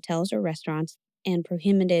no motels or restaurants and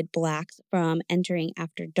prohibited Blacks from entering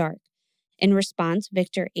after dark. In response,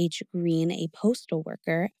 Victor H. Green, a postal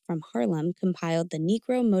worker from Harlem, compiled the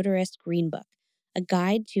Negro Motorist Green Book, a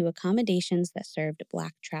guide to accommodations that served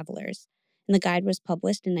Black travelers. And the guide was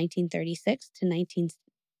published in 1936 to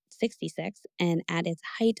 1966, and at its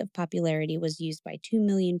height of popularity was used by 2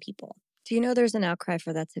 million people. Do you know there's an outcry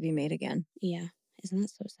for that to be made again? Yeah, isn't that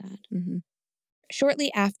so sad? Mm-hmm.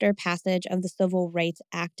 Shortly after passage of the Civil Rights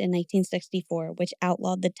Act in 1964, which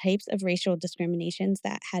outlawed the types of racial discriminations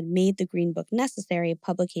that had made the Green Book necessary,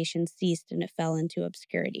 publication ceased and it fell into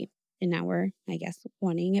obscurity. And now we're, I guess,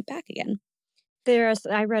 wanting it back again.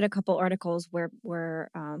 I read a couple articles where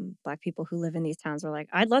Black people who live in these towns were like,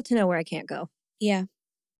 I'd love to know where I can't go. Yeah.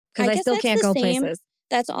 Because I still can't go places.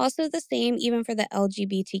 That's also the same even for the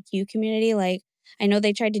LGBTQ community. Like, I know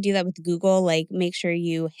they tried to do that with Google, like make sure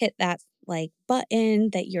you hit that like button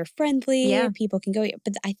that you're friendly, Yeah. people can go.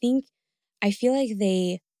 But I feel like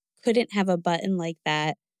they couldn't have a button like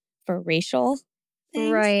that for racial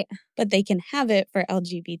things. Right. But they can have it for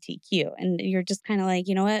LGBTQ. And you're just kind of like,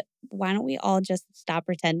 you know what? Why don't we all just stop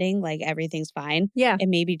pretending like everything's fine? Yeah.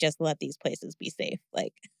 And maybe just let these places be safe.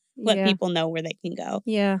 Like, let people know where they can go.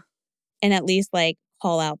 Yeah. And at least like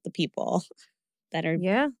call out the people that are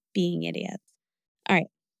Yeah. being idiots. All right.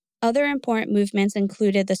 Other important movements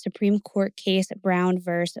included the Supreme Court case Brown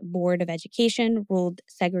v. Board of Education ruled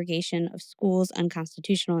segregation of schools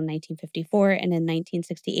unconstitutional in 1954, and in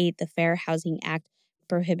 1968, the Fair Housing Act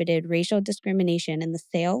prohibited racial discrimination in the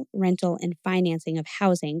sale, rental, and financing of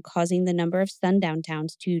housing, causing the number of sundown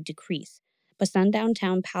towns to decrease. But sundown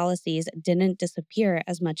town policies didn't disappear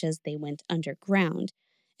as much as they went underground,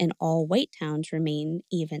 and all white towns remain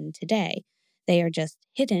even today. They are just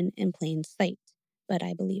hidden in plain sight. But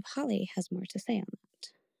I believe Holly has more to say on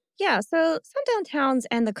that. Yeah, so sundown towns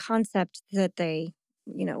and the concept that they,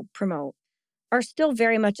 promote are still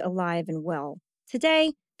very much alive and well.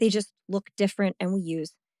 Today, they just look different and we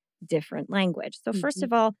use different language. So first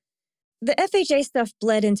of all, the FHA stuff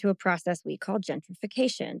bled into a process we call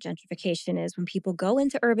gentrification. Gentrification is when people go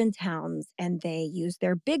into urban towns and they use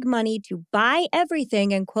their big money to buy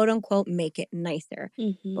everything and quote unquote make it nicer.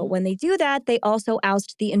 Mm-hmm. But when they do that, they also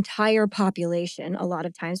oust the entire population a lot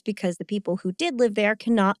of times because the people who did live there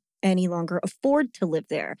cannot any longer afford to live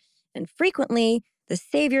there. And frequently, the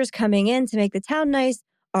saviors coming in to make the town nice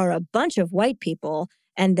are a bunch of white people,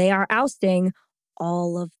 and they are ousting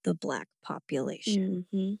all of the Black population.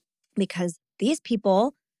 Mm-hmm. Because these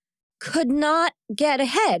people could not get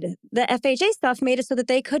ahead. The FHA stuff made it so that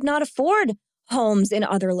they could not afford homes in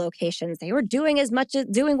other locations. They were doing as much as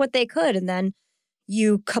doing what they could. And then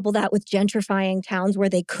you couple that with gentrifying towns where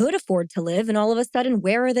they could afford to live. And all of a sudden,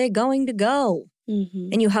 where are they going to go?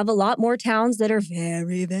 Mm-hmm. And you have a lot more towns that are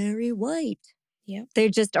very, very white. Yep. They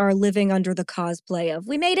just are living under the cosplay of,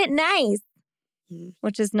 we made it nice,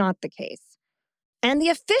 which is not the case. And the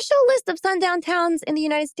official list of sundown towns in the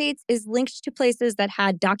United States is linked to places that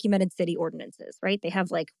had documented city ordinances, right? They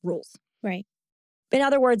have like rules. Right. In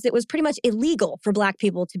other words, it was pretty much illegal for Black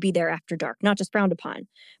people to be there after dark, not just frowned upon.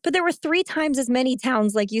 But there were 3 times as many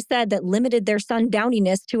towns, like you said, that limited their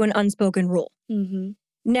sundowniness to an unspoken rule. Mm-hmm.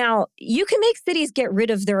 Now, you can make cities get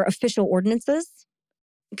rid of their official ordinances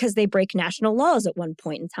because they break national laws at one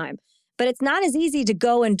point in time. But it's not as easy to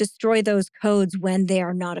go and destroy those codes when they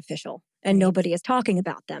are not official and nobody is talking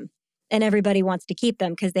about them. And everybody wants to keep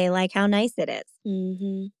them because they like how nice it is.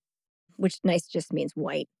 Mm-hmm. Which nice just means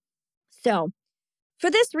white. So,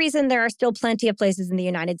 for this reason, there are still plenty of places in the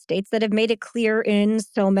United States that have made it clear in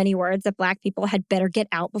so many words that Black people had better get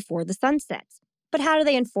out before the sun sets. But how do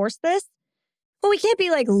they enforce this? Well, we can't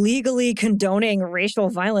be like legally condoning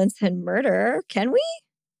racial violence and murder, can we?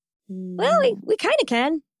 No. Well, we kind of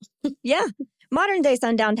can. Yeah. Modern day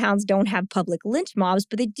sundown towns don't have public lynch mobs,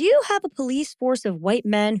 but they do have a police force of white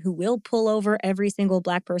men who will pull over every single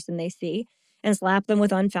Black person they see and slap them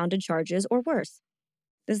with unfounded charges or worse.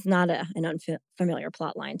 This is not an unfamiliar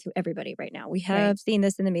plot line to everybody right now. We have seen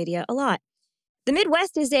this in the media a lot. The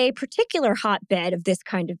Midwest is a particular hotbed of this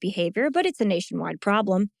kind of behavior, but it's a nationwide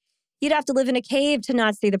problem. You'd have to live in a cave to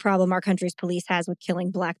not see the problem our country's police has with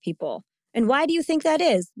killing Black people. And why do you think that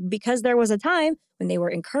is? Because there was a time when they were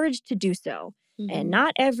encouraged to do so. And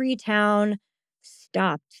not every town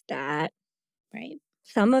stopped that. Right.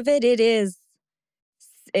 Some of it is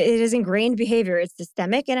ingrained behavior. It's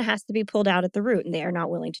systemic and it has to be pulled out at the root, and they are not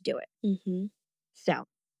willing to do it. Mm-hmm. So,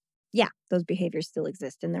 yeah, those behaviors still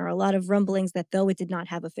exist. And there are a lot of rumblings that though it did not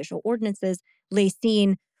have official ordinances,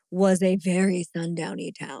 Lacine was a very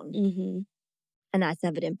sundowny town. Mm-hmm. And that's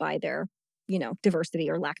evident by their, diversity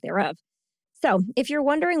or lack thereof. So if you're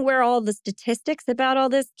wondering where all the statistics about all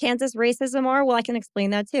this Kansas racism are, well, I can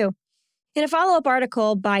explain that too. In a follow-up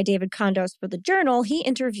article by David Condos for the Journal, he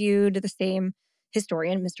interviewed the same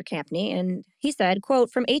historian, Mr. Campney, and he said,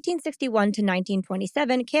 quote, from 1861 to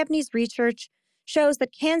 1927, Campney's research shows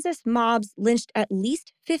that Kansas mobs lynched at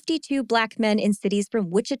least 52 Black men in cities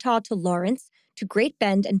from Wichita to Lawrence to Great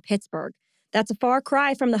Bend and Pittsburgh. That's a far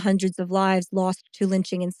cry from the hundreds of lives lost to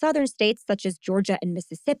lynching in southern states such as Georgia and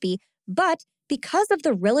Mississippi. But because of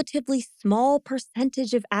the relatively small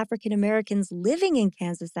percentage of African Americans living in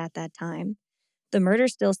Kansas at that time, the murder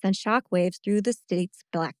still sent shockwaves through the state's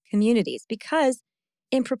Black communities because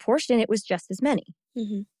in proportion, it was just as many.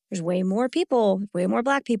 Mm-hmm. There's way more people, way more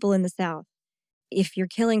Black people in the South. If you're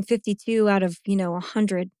killing 52 out of,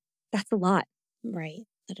 100, that's a lot. Right.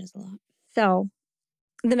 That is a lot. So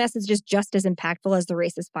the message is just as impactful as the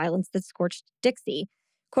racist violence that scorched Dixie.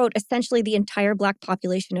 Quote, essentially the entire Black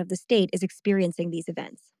population of the state is experiencing these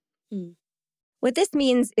events. Mm. What this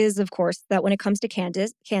means is, of course, that when it comes to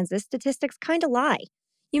Kansas, statistics kind of lie.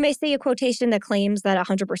 You may see a quotation that claims that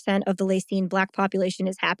 100% of the Lacine Black population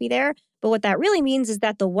is happy there, but what that really means is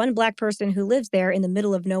that the one Black person who lives there in the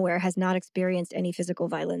middle of nowhere has not experienced any physical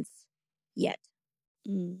violence yet.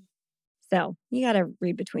 Mm. So you got to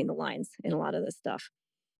read between the lines in a lot of this stuff.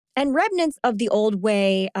 And remnants of the old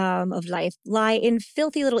way of life lie in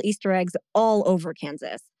filthy little Easter eggs all over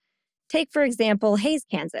Kansas. Take, for example, Hays,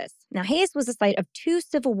 Kansas. Now, Hays was the site of 2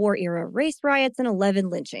 Civil War-era race riots and 11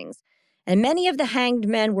 lynchings. And many of the hanged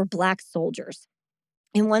men were Black soldiers.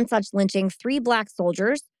 In one such lynching, 3 Black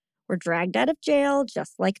soldiers were dragged out of jail,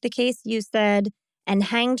 just like the case you said, and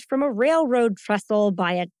hanged from a railroad trestle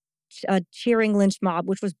by a cheering lynch mob,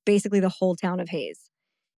 which was basically the whole town of Hays.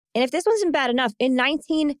 And if this wasn't bad enough, in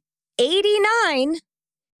 1989,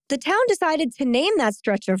 the town decided to name that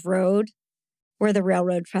stretch of road where the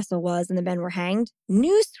railroad trestle was and the men were hanged,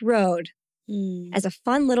 Noose Road, as a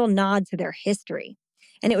fun little nod to their history.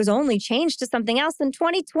 And it was only changed to something else in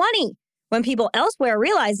 2020, when people elsewhere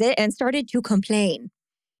realized it and started to complain.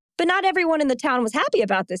 But not everyone in the town was happy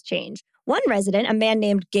about this change. One resident, a man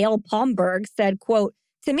named Gail Palmberg, said, quote,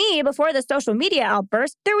 to me, before the social media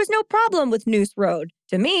outburst, there was no problem with Noose Road.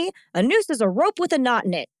 To me, a noose is a rope with a knot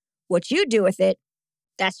in it. What you do with it,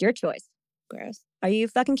 that's your choice. Gross. Are you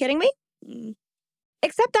fucking kidding me? Mm.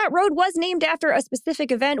 Except that road was named after a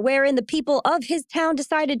specific event wherein the people of his town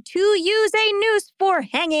decided to use a noose for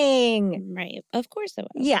hanging. Right. Of course it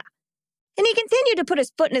was. Yeah. And he continued to put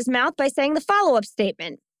his foot in his mouth by saying the follow-up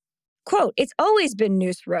statement. Quote, it's always been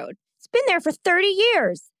Noose Road. It's been there for 30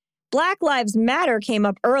 years. Black Lives Matter came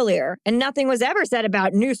up earlier, and nothing was ever said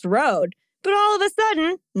about Noose Road. But all of a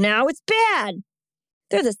sudden, now it's bad.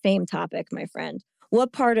 They're the same topic, my friend.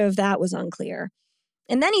 What part of that was unclear?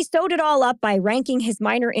 And then he sewed it all up by ranking his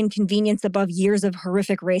minor inconvenience above years of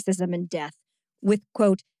horrific racism and death with,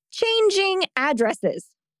 quote, changing addresses.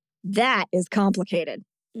 That is complicated.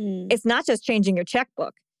 It's not just changing your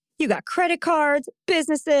checkbook. You got credit cards,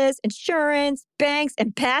 businesses, insurance, banks,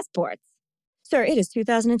 and passports. Sir, it is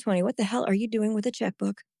 2020. What the hell are you doing with a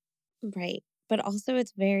checkbook? Right. But also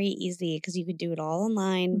it's very easy because you could do it all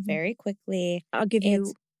online very quickly. I'll give you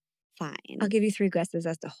It's fine. I'll give you 3 guesses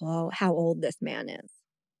as to how old this man is.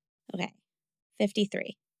 Okay.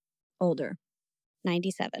 53. Older.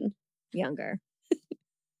 97. Younger.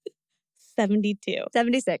 72.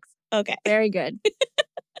 76. Okay. Very good.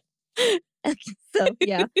 So,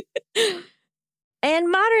 yeah. And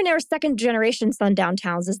modern or second-generation sundown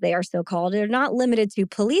towns, as they are so called, are not limited to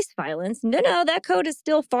police violence. No, that code is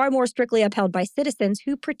still far more strictly upheld by citizens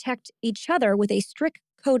who protect each other with a strict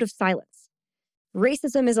code of silence.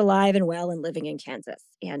 Racism is alive and well and living in Kansas.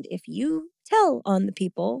 And if you tell on the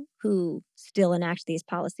people who still enact these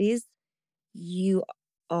policies, you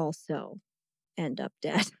also end up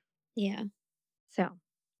dead. Yeah. So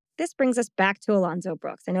this brings us back to Alonzo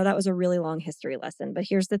Brooks. I know that was a really long history lesson, but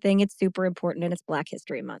here's the thing. It's super important and it's Black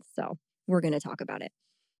History Month, so we're going to talk about it.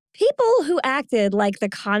 People who acted like the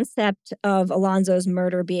concept of Alonzo's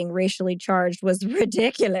murder being racially charged was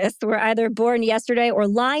ridiculous were either born yesterday or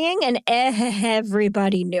lying, and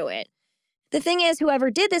everybody knew it. The thing is,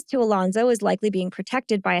 whoever did this to Alonzo is likely being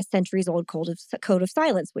protected by a centuries-old code of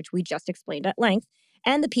silence, which we just explained at length,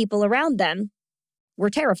 and the people around them were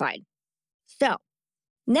terrified. So,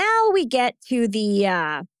 now we get to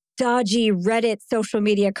the dodgy Reddit social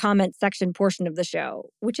media comment section portion of the show,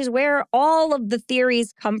 which is where all of the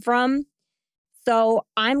theories come from. So,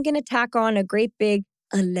 I'm going to tack on a great big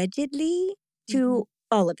allegedly to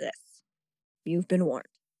all of this. You've been warned.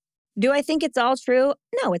 Do I think it's all true?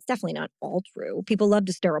 No, it's definitely not all true. People love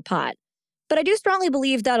to stir a pot. But I do strongly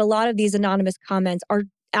believe that a lot of these anonymous comments are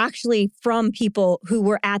actually from people who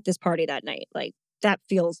were at this party that night. Like, that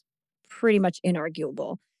feels pretty much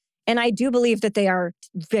inarguable. And I do believe that they are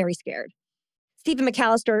very scared. Stephen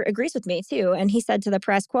McAllister agrees with me, too. And he said to the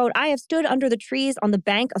press, quote, "I have stood under the trees on the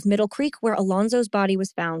bank of Middle Creek where Alonzo's body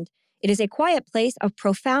was found. It is a quiet place of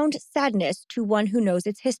profound sadness to one who knows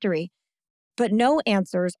its history. But no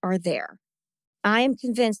answers are there. I am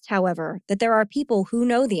convinced, however, that there are people who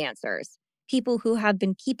know the answers, people who have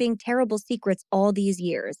been keeping terrible secrets all these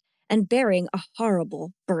years and bearing a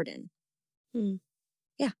horrible burden."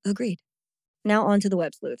 Yeah, agreed. Now on to the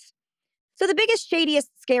web sleuths. So the biggest, shadiest,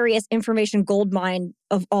 scariest information gold mine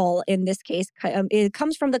of all in this case, it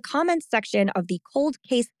comes from the comments section of the Cold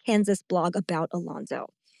Case Kansas blog about Alonzo.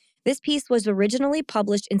 This piece was originally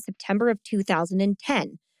published in September of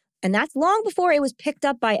 2010. And that's long before it was picked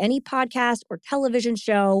up by any podcast or television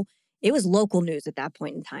show. It was local news at that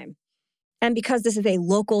point in time. And because this is a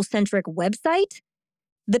local-centric website,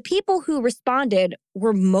 the people who responded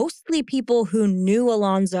were mostly people who knew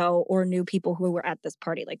Alonzo or knew people who were at this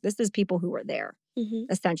party. Like, this is people who were there,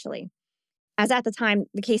 essentially. As at the time,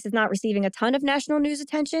 the case is not receiving a ton of national news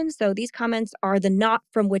attention, so these comments are the knot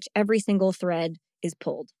from which every single thread is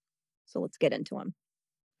pulled. So let's get into them.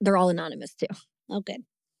 They're all anonymous, too. Oh, good.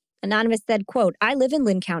 Anonymous said, quote, "I live in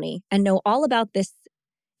Lynn County and know all about this,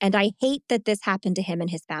 and I hate that this happened to him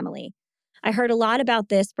and his family. I heard a lot about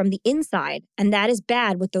this from the inside, and that is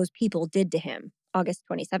bad what those people did to him." August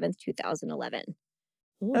 27th, 2011.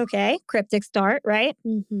 Ooh. Okay, cryptic start, right?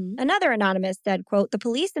 Mm-hmm. Another anonymous said, quote, "The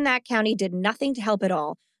police in that county did nothing to help at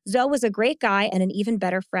all. Zoe was a great guy and an even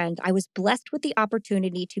better friend. I was blessed with the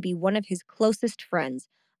opportunity to be one of his closest friends.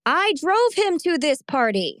 I drove him to this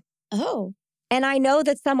party. Oh. And I know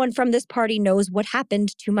that someone from this party knows what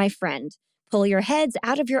happened to my friend. Pull your heads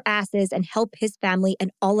out of your asses and help his family and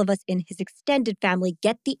all of us in his extended family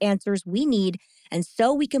get the answers we need, and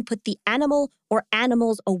so we can put the animal or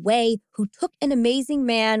animals away who took an amazing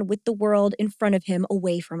man with the world in front of him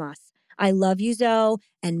away from us. I love you, Zoe,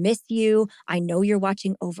 and miss you. I know you're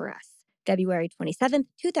watching over us." February 27th,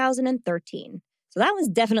 2013. So that was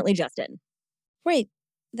definitely Justin. Right.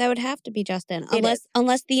 That would have to be Justin. It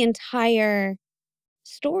Unless the entire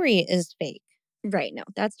story is fake. Right, no,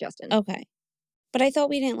 that's Justin. Okay. But I thought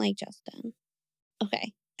we didn't like Justin.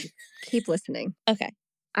 Okay. Keep listening. Okay.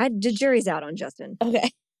 The jury's out on Justin.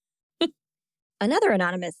 Okay. Another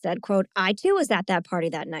anonymous said, quote, "I too was at that party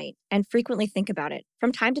that night and frequently think about it.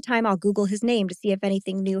 From time to time, I'll Google his name to see if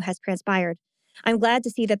anything new has transpired. I'm glad to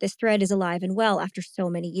see that this thread is alive and well after so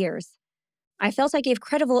many years. I felt I gave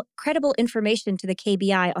credible information to the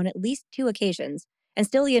KBI on at least 2 occasions, and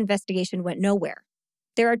still the investigation went nowhere.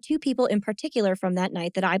 There are 2 people in particular from that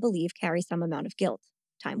night that I believe carry some amount of guilt.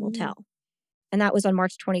 Time will tell." And that was on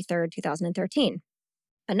March 23rd, 2013.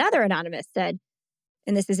 Another anonymous said,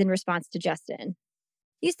 and this is in response to Justin,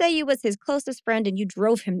 "You say you was his closest friend and you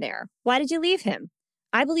drove him there. Why did you leave him?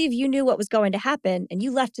 I believe you knew what was going to happen and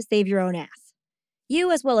you left to save your own ass. You,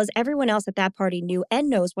 as well as everyone else at that party, knew and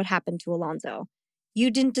knows what happened to Alonzo. You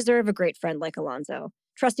didn't deserve a great friend like Alonzo.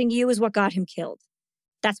 Trusting you is what got him killed.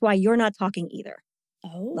 That's why you're not talking either.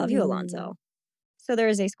 Oh. Love you, Alonzo." So there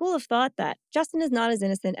is a school of thought that Justin is not as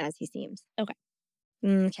innocent as he seems. Okay.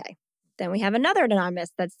 Okay. Then we have another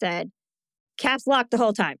anonymous that said, caps lock the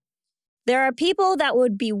whole time, "There are people that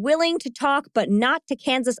would be willing to talk, but not to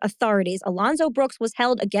Kansas authorities. Alonzo Brooks was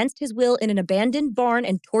held against his will in an abandoned barn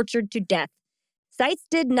and tortured to death. Sites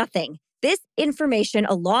did nothing. This information,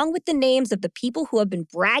 along with the names of the people who have been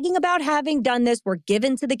bragging about having done this, were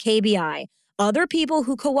given to the KBI. Other people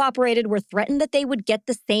who cooperated were threatened that they would get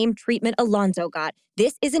the same treatment Alonzo got.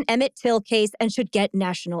 This is an Emmett Till case and should get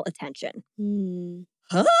national attention."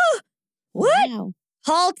 Huh? What? Wow.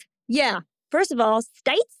 Halt. Yeah. First of all,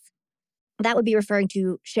 Stites, that would be referring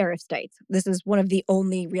to Sheriff Stites. This is one of the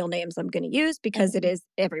only real names I'm going to use because it is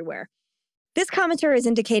everywhere. This commenter is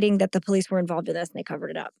indicating that the police were involved in this and they covered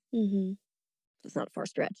it up. It's not a far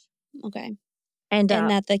stretch. Okay. And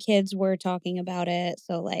that the kids were talking about it.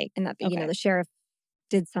 So like, and that the sheriff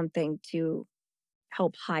did something to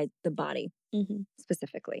help hide the body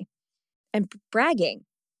specifically. And bragging.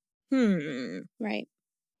 Right.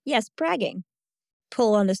 Yes, bragging.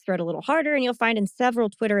 Pull on this thread a little harder, and you'll find in several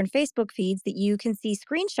Twitter and Facebook feeds that you can see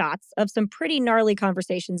screenshots of some pretty gnarly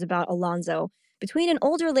conversations about Alonzo between an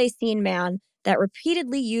older Lacine man that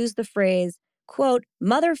repeatedly used the phrase, quote,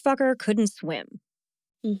 motherfucker couldn't swim.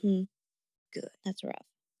 Mm-hmm. Good. That's rough.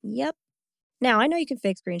 Yep. Now, I know you can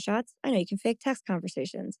fake screenshots. I know you can fake text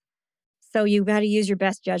conversations. So you got to use your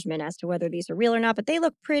best judgment as to whether these are real or not, but they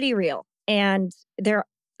look pretty real. And they're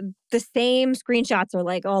the same screenshots are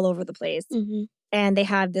like all over the place. Mm-hmm. And they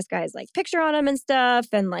have this guy's like picture on them and stuff.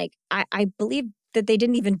 And like, I believe that they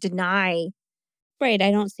didn't even deny Right.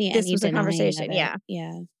 I don't see this any was a denying conversation. of it. Yeah.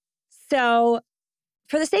 Yeah. So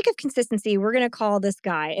for the sake of consistency, we're going to call this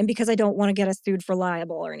guy, and because I don't want to get us sued for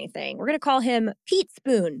libel or anything, we're going to call him Pete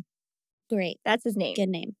Spoon. Great. That's his name. Good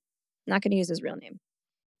name. Not going to use his real name.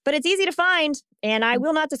 But it's easy to find, and I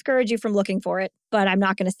will not discourage you from looking for it, but I'm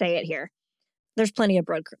not going to say it here. There's plenty of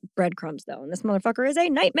breadcrumbs, though, and this motherfucker is a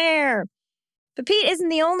nightmare. But Pete isn't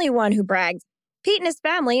the only one who bragged. Pete and his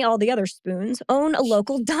family, all the other Spoons, own a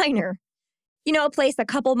local diner. You know, a place a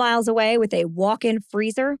couple miles away with a walk-in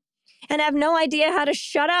freezer, and have no idea how to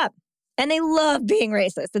shut up. And they love being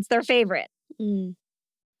racist. It's their favorite. Mm.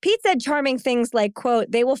 Pete said charming things like,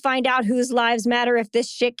 quote, they will find out whose lives matter if this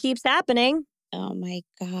shit keeps happening. Oh, my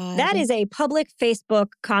God. That is a public Facebook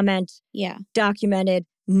comment, Yeah. documented,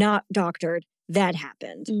 not doctored. That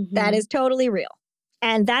happened. Mm-hmm. That is totally real.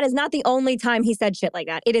 And that is not the only time he said shit like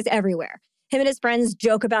that. It is everywhere. Him and his friends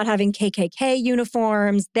joke about having KKK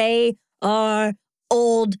uniforms. They are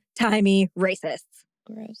old-timey racists.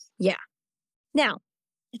 Gross. Yeah. Now,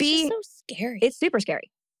 It's just so scary. it's super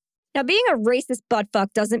scary. Now, being a racist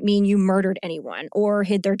buttfuck doesn't mean you murdered anyone or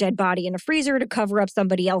hid their dead body in a freezer to cover up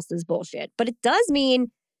somebody else's bullshit. But it does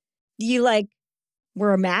mean you, like,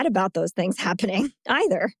 were mad about those things happening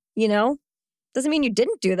either, you know? Doesn't mean you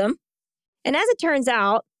didn't do them. And as it turns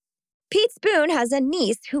out, Pete Spoon has a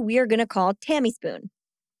niece who we are going to call Tammy Spoon.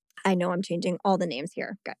 I know I'm changing all the names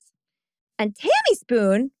here, guys. And Tammy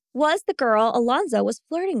Spoon was the girl Alonzo was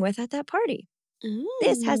flirting with at that party.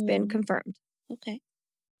 This has been confirmed. Okay.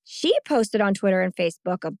 She posted on Twitter and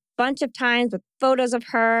Facebook a bunch of times with photos of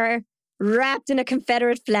her wrapped in a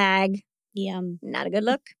Confederate flag. Yum. Not a good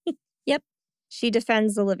look. Yep. She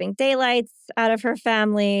defends the living daylights out of her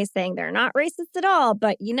family, saying they're not racist at all.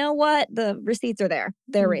 But you know what? The receipts are there.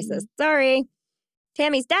 They're racist. Sorry.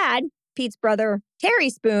 Tammy's dad, Pete's brother, Terry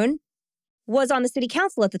Spoon, was on the city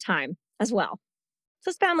council at the time as well. So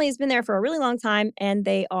his family has been there for a really long time, and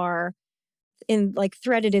they are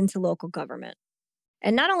threaded into local government.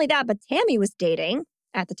 And not only that, but Tammy was dating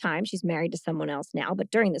at the time. She's married to someone else now. But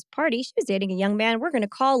during this party, she was dating a young man we're going to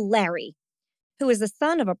call Larry, who is the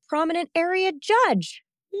son of a prominent area judge.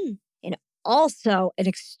 And also an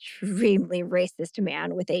extremely racist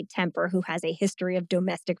man with a temper who has a history of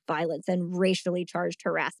domestic violence and racially charged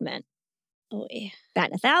harassment. Oh, yeah.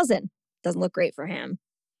 Batting 1,000. Doesn't look great for him.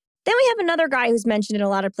 Then we have another guy who's mentioned in a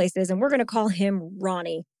lot of places, and we're going to call him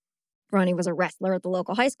Ronnie. Ronnie was a wrestler at the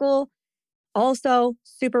local high school. Also,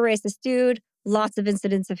 super racist dude. Lots of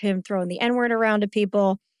incidents of him throwing the N-word around to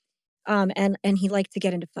people. And he liked to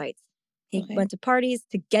get into fights. He went to parties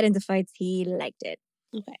to get into fights. He liked it.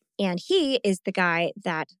 Okay. And he is the guy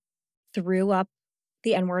that threw up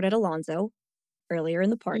the N-word at Alonzo earlier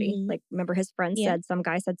in the party. Mm-hmm. Like, remember his friend said some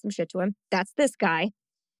guy said some shit to him. That's this guy,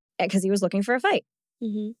 because he was looking for a fight.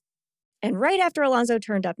 Mm-hmm. And right after Alonzo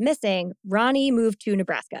turned up missing, Ronnie moved to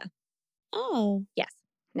Nebraska. Oh. Yes.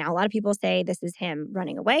 Now, a lot of people say this is him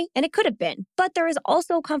running away, and it could have been. But there is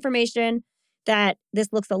also confirmation that this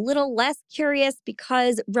looks a little less curious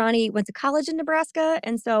because Ronnie went to college in Nebraska.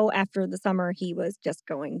 And so after the summer, he was just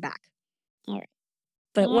going back. All right.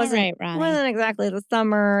 But it wasn't Ronnie. exactly the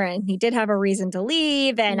summer, and he did have a reason to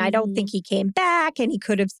leave, and I don't think he came back, and he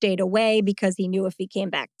could have stayed away because he knew if he came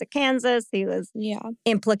back to Kansas, he was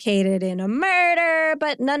implicated in a murder,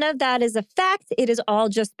 but none of that is a fact. It is all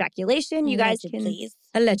just speculation. You guys can...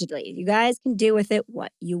 Allegedly. You guys can do with it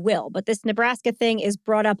what you will, but this Nebraska thing is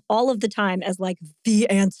brought up all of the time as like the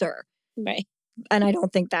answer. Right. And I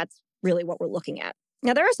don't think that's really what we're looking at.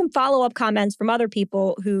 Now, there are some follow-up comments from other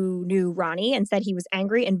people who knew Ronnie and said he was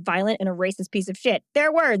angry and violent and a racist piece of shit.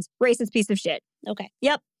 Their words, racist piece of shit. Okay.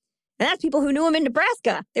 Yep. And that's people who knew him in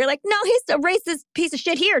Nebraska. They're like, no, he's a racist piece of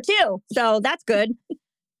shit here, too. So that's good.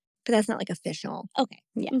 But that's not like official. Okay.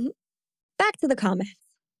 Yeah. Mm-hmm. Back to the comments.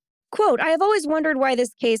 Quote, I have always wondered why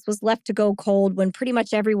this case was left to go cold when pretty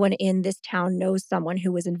much everyone in this town knows someone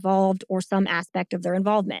who was involved or some aspect of their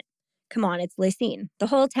involvement. Come on, it's Lacine. The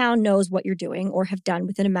whole town knows what you're doing or have done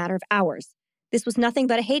within a matter of hours. This was nothing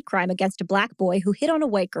but a hate crime against a black boy who hit on a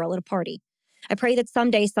white girl at a party. I pray that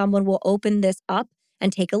someday someone will open this up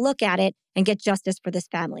and take a look at it and get justice for this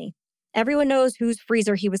family. Everyone knows whose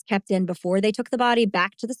freezer he was kept in before they took the body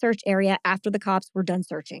back to the search area after the cops were done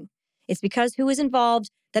searching. It's because who is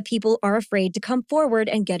involved that people are afraid to come forward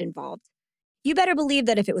and get involved. You better believe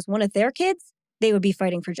that if it was one of their kids, they would be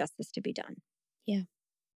fighting for justice to be done. Yeah.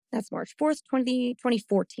 That's March 4th,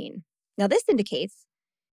 2014. Now, this indicates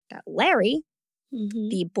that Larry,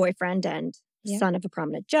 the boyfriend and son of a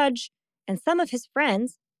prominent judge, and some of his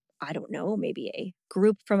friends, I don't know, maybe a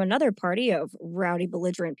group from another party of rowdy,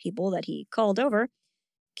 belligerent people that he called over,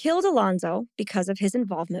 killed Alonzo because of his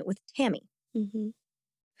involvement with Tammy,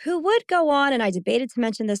 who would go on, and I debated to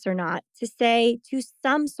mention this or not, to say to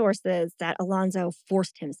some sources that Alonzo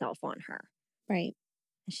forced himself on her. Right.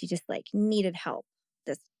 And she just needed help.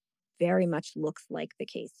 This very much looks like the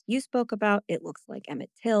case you spoke about. It looks like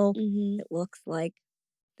Emmett Till. It looks like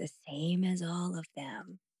the same as all of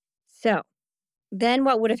them. So then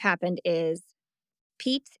what would have happened is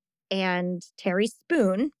Pete and Terry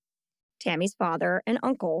Spoon, Tammy's father and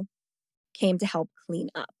uncle, came to help clean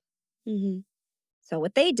up. So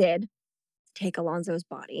what they did, take Alonzo's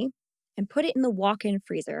body and put it in the walk-in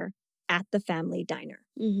freezer at the family diner,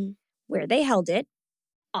 where they held it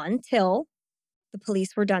until the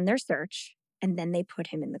police were done their search, and then they put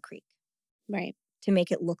him in the creek. Right. To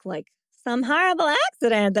make it look like some horrible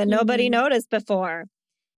accident that nobody noticed before.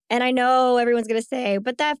 And I know everyone's going to say,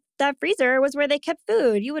 but that freezer was where they kept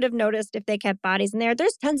food. You would have noticed if they kept bodies in there.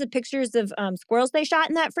 There's tons of pictures of squirrels they shot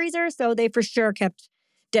in that freezer, so they for sure kept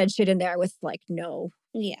dead shit in there with no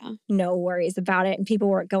worries about it. And people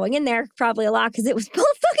weren't going in there probably a lot because it was full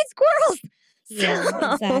of fucking squirrels.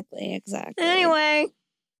 Yeah, exactly. Anyway,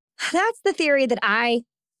 that's the theory that I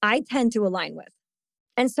tend to align with.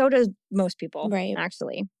 And so does most people,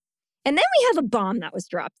 actually. And then we have a bomb that was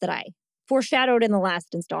dropped that I foreshadowed in the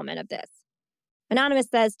last installment of this. Anonymous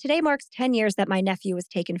says, today marks 10 years that my nephew was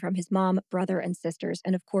taken from his mom, brother, and sisters,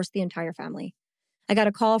 and of course the entire family. I got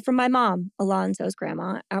a call from my mom, Alonzo's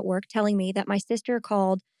grandma, at work telling me that my sister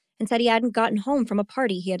called and said he hadn't gotten home from a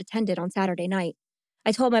party he had attended on Saturday night.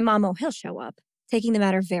 I told my mom, oh, he'll show up, taking the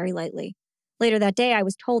matter very lightly. Later that day, I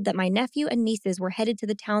was told that my nephew and nieces were headed to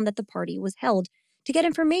the town that the party was held to get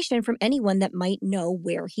information from anyone that might know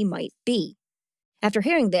where he might be. After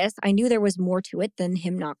hearing this, I knew there was more to it than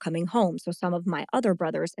him not coming home, so some of my other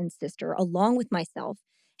brothers and sister, along with myself,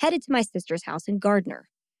 headed to my sister's house in Gardner.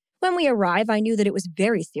 When we arrived, I knew that it was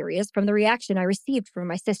very serious from the reaction I received from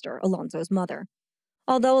my sister, Alonzo's mother.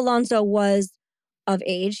 Although Alonzo was of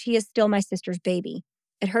age, he is still my sister's baby.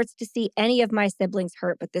 It hurts to see any of my siblings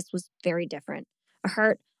hurt, but this was very different. A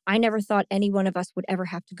hurt I never thought any one of us would ever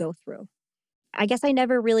have to go through. I guess I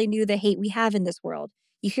never really knew the hate we have in this world.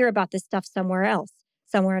 You hear about this stuff somewhere else,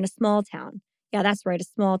 somewhere in a small town. Yeah, that's right, a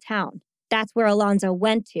small town. That's where Alonzo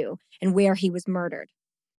went to and where he was murdered.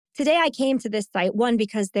 Today I came to this site, one,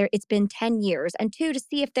 because it's been 10 years, and two, to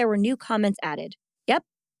see if there were new comments added. Yep,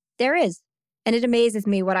 there is. And it amazes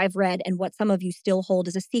me what I've read and what some of you still hold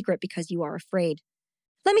as a secret because you are afraid.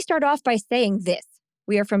 Let me start off by saying this.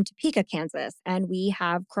 We are from Topeka, Kansas, and we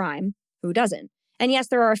have crime. Who doesn't? And yes,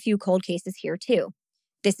 there are a few cold cases here too.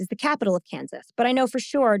 This is the capital of Kansas, but I know for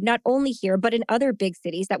sure, not only here, but in other big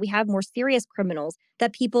cities, that we have more serious criminals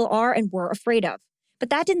that people are and were afraid of.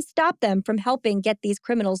 But that didn't stop them from helping get these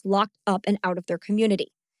criminals locked up and out of their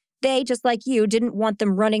community. They, just like you, didn't want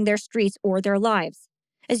them running their streets or their lives,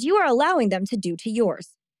 as you are allowing them to do to yours.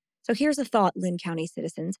 So here's a thought, Lynn County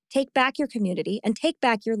citizens. Take back your community and take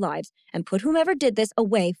back your lives and put whomever did this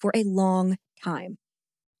away for a long time.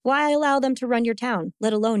 Why allow them to run your town,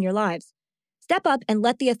 let alone your lives? Step up and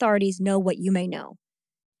let the authorities know what you may know.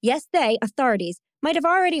 Yes, they, authorities, might have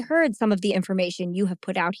already heard some of the information you have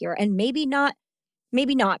put out here, and maybe not,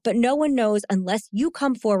 but no one knows unless you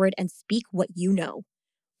come forward and speak what you know.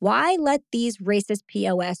 Why let these racist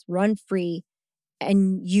POS run free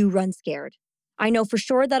and you run scared? I know for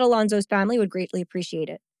sure that Alonzo's family would greatly appreciate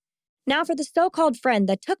it. Now for the so-called friend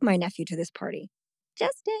that took my nephew to this party.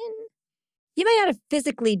 Justin, you may not have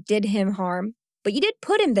physically did him harm, but you did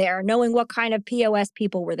put him there knowing what kind of POS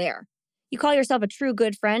people were there. You call yourself a true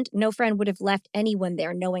good friend. No friend would have left anyone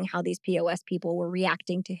there knowing how these POS people were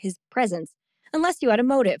reacting to his presence, unless you had a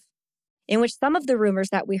motive, in which some of the rumors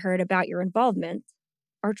that we heard about your involvement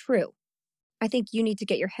are true. I think you need to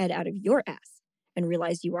get your head out of your ass and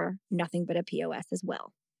realize you are nothing but a POS as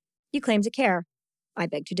well. You claim to care. I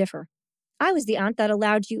beg to differ. I was the aunt that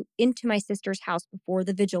allowed you into my sister's house before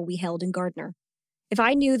the vigil we held in Gardner. If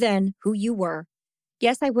I knew then who you were,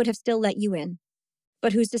 yes, I would have still let you in.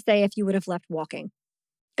 But who's to say if you would have left walking?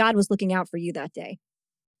 God was looking out for you that day.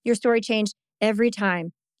 Your story changed every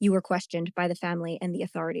time you were questioned by the family and the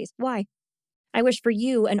authorities. Why? I wish for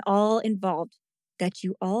you and all involved that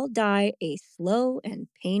you all die a slow and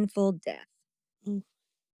painful death. Mm.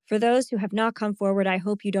 For those who have not come forward, I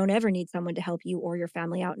hope you don't ever need someone to help you or your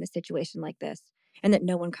family out in a situation like this, and that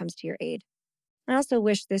no one comes to your aid. I also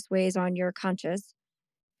wish this weighs on your conscience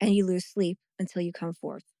and you lose sleep until you come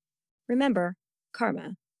forth. Remember,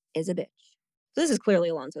 karma is a bitch. So this is clearly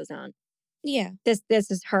Alonso's aunt. Yeah. This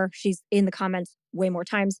is her. She's in the comments way more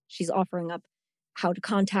times. She's offering up how to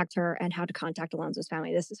contact her and how to contact Alonso's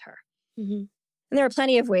family. This is her. Mm-hmm. And there are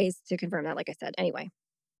plenty of ways to confirm that, like I said. Anyway,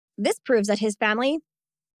 this proves that his family,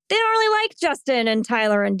 they don't really like Justin and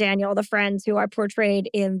Tyler and Daniel, the friends who are portrayed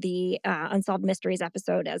in the Unsolved Mysteries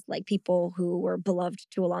episode as like people who were beloved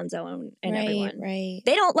to Alonso and everyone. Right.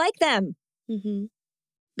 They don't like them. Mm-hmm.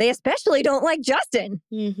 They especially don't like Justin.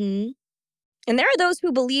 Mm-hmm. And there are those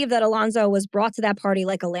who believe that Alonso was brought to that party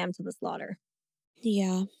like a lamb to the slaughter.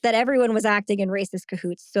 Yeah. That everyone was acting in racist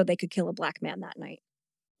cahoots so they could kill a black man that night.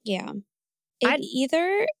 Yeah. I'd-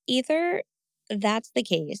 Either that's the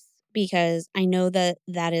case, because I know that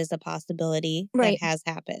is a possibility Right. that has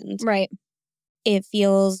happened. Right. It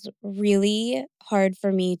feels really hard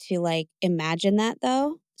for me to like imagine that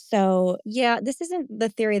though. So Yeah, this isn't the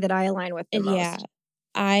theory that I align with the yeah, most.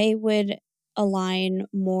 I would align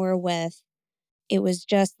more with it was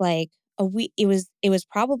just like it was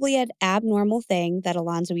probably an abnormal thing that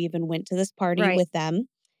Alonso even went to this party Right. with them.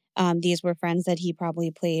 These were friends that he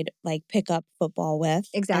probably played like pickup football with.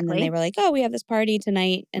 And then Exactly. they were like, oh, we have this party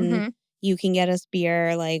tonight and Mhm. you can get us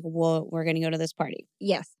beer. Like, we're going to go to this party.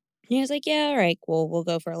 Yes. And he was like, yeah, all right, cool. We'll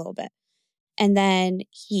go for a little bit. And then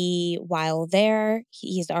while there,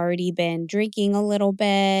 he's already been drinking a little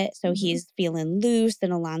bit. So Mhm. he's feeling loose.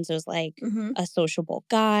 And Alonso's like Mhm. a sociable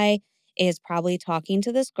guy, is probably talking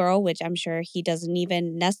to this girl, which I'm sure he doesn't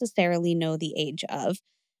even necessarily know the age of.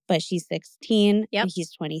 But she's 16 Yep. and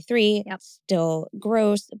he's 23. Yep. Still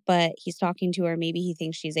gross, but he's talking to her. Maybe he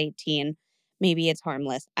thinks she's 18. Maybe it's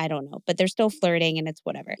harmless. I don't know. But they're still flirting and it's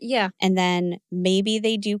whatever. Yeah. And then maybe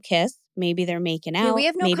they do kiss. Maybe they're making out. Yeah, we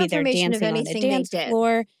have no maybe they're confirmation of dancing on a anything they dance did.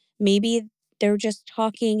 floor. Maybe they're just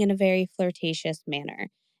talking in a very flirtatious manner.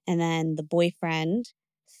 And then the boyfriend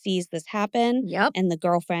sees this happen. Yep. And the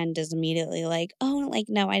girlfriend is immediately like, oh, like,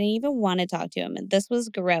 no, I didn't even want to talk to him. And this was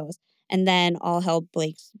gross. And then all hell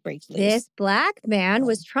breaks loose. This black man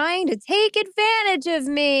was trying to take advantage of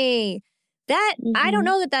me. That I don't Mhm.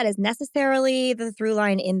 know that is necessarily the through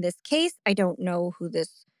line in this case. I don't know who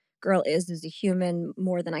this girl is as a human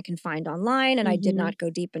more than I can find online. And I did Mhm. not go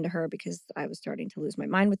deep into her because I was starting to lose my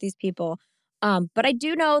mind with these people. But I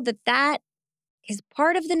do know that is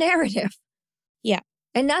part of the narrative. Yeah.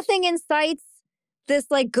 And nothing incites this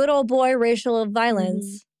like good old boy racial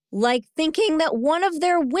violence, like thinking that one of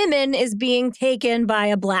their women is being taken by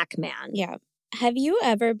a black man. Yeah. Have you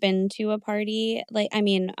ever been to a party? Like, I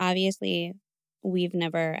mean, obviously, we've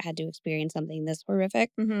never had to experience something this horrific.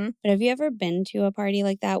 Mm-hmm. But have you ever been to a party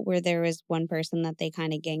like that where there was one person that they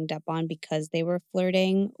kind of ganged up on because they were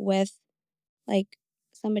flirting with like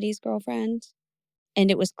somebody's girlfriend? And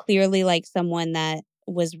it was clearly like someone that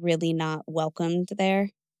was really not welcomed there.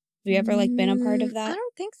 Have you ever like been a part of I that?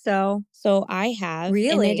 don't think so. So I have, and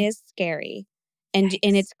Really? it is scary. And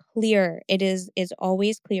it's clear. It's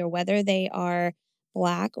always clear whether they are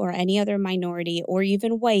black or any other minority or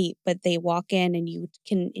even white, but they walk in and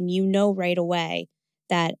you know right away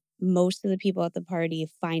that most of the people at the party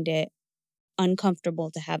find it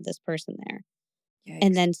uncomfortable to have this person there.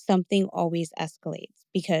 And then something always escalates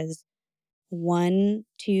because 1,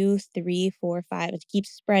 2, 3, 4, 5, it keeps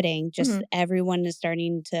spreading. Just everyone is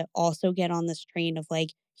starting to also get on this train of like,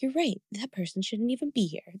 you're right, that person shouldn't even be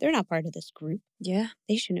here. They're not part of this group. Yeah.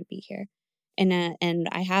 They shouldn't be here. And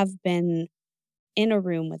I have been in a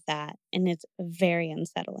room with that, and it's very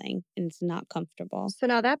unsettling and it's not comfortable. So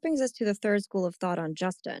now that brings us to the third school of thought on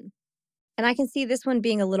Justin. And I can see this one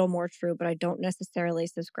being a little more true, but I don't necessarily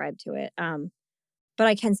subscribe to it. But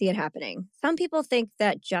I can see it happening. Some people think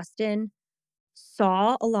that Justin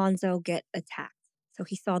saw Alonso get attacked. So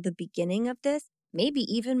he saw the beginning of this, maybe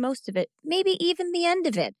even most of it, maybe even the end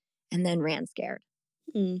of it, and then ran scared.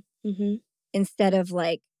 Mm-hmm. Instead of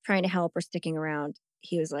like trying to help or sticking around,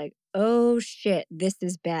 he was like, oh shit, this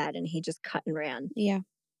is bad. And he just cut and ran. Yeah.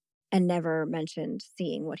 And never mentioned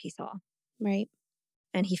seeing what he saw. Right.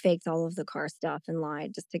 And he faked all of the car stuff and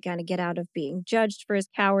lied just to kind of get out of being judged for his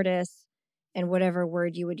cowardice and whatever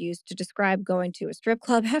word you would use to describe going to a strip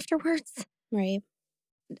club afterwards. Right.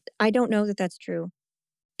 I don't know that that's true.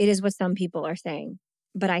 It is what some people are saying.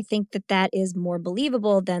 But I think that is more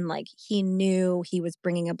believable than like he knew he was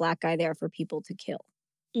bringing a black guy there for people to kill.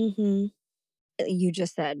 Mm-hmm. You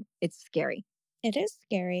just said it's scary. It is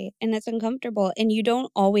scary and it's uncomfortable. And you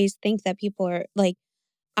don't always think that people are like,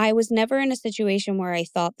 I was never in a situation where I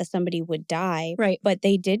thought that somebody would die, Right. but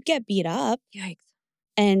they did get beat up. Yikes.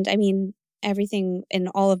 And I mean, everything in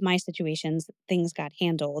all of my situations, things got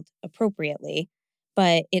handled appropriately,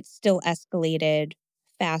 but it still escalated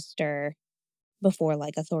faster before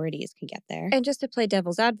like authorities can get there. And just to play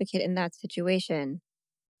devil's advocate in that situation,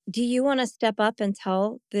 do you want to step up and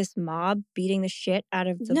tell this mob beating the shit out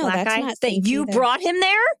of the No, black that's guy not that safe you either. brought him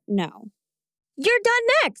there? No, You're done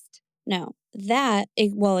next. no.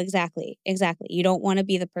 Well, exactly. You don't want to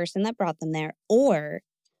be the person that brought them there. Or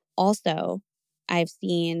also, I've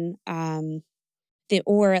seen,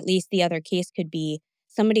 or at least the other case could be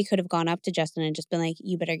somebody could have gone up to Justin and just been like,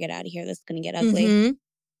 you better get out of here. This is going to get ugly.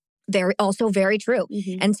 Mm-hmm. Also very true.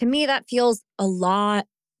 Mm-hmm. And to me, that feels a lot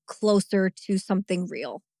closer to something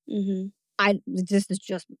real. Mm-hmm.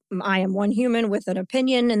 I am one human with an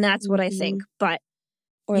opinion, and that's what I think. But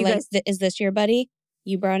or like, is this your buddy?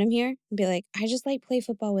 You brought him here? And be like, I just like play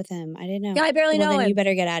football with him. I didn't know. Yeah, I barely know then him. You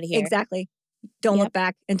better get out of here. Exactly. Don't look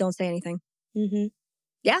back and don't say anything. Mm-hmm.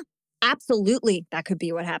 Yeah, absolutely. That could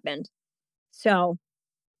be what happened. So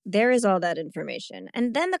there is all that information.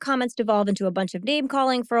 And then the comments devolve into a bunch of name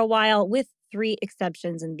calling for a while, with 3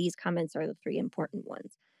 exceptions. And these comments are the 3 important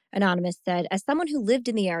ones. Anonymous said, as someone who lived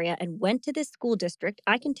in the area and went to this school district,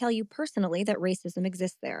 I can tell you personally that racism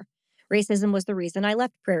exists there. Racism was the reason I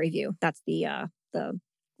left Prairie View. That's the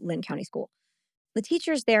Lynn County School. The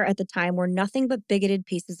teachers there at the time were nothing but bigoted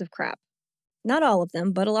pieces of crap. Not all of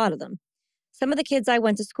them, but a lot of them. Some of the kids I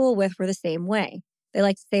went to school with were the same way. They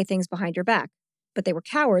liked to say things behind your back, but they were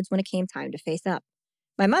cowards when it came time to face up.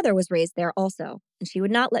 My mother was raised there also, and she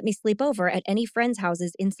would not let me sleep over at any friends'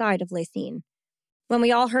 houses inside of Lacine. When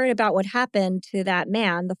we all heard about what happened to that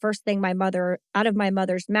man, the first thing out of my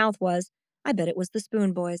mother's mouth was, I bet it was the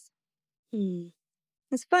Spoon Boys.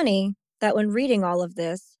 It's funny that when reading all of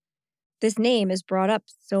this name is brought up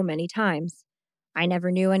so many times. I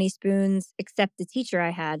never knew any Spoons except the teacher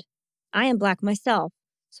I had. I am Black myself,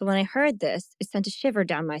 so when I heard this, it sent a shiver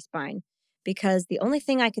down my spine, because the only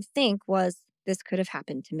thing I could think was this could have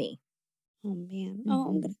happened to me. Oh, man. Oh,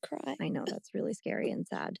 I'm going to cry. I know, that's really scary and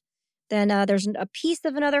sad. Then there's a piece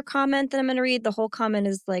of another comment that I'm going to read. The whole comment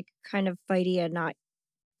is like kind of fighty and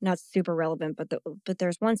not super relevant, but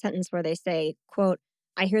there's one sentence where they say, quote,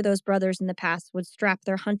 I hear those brothers in the past would strap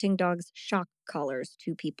their hunting dogs' shock collars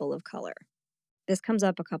to people of color. This comes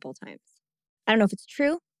up a couple times. I don't know if it's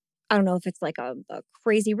true. I don't know if it's like a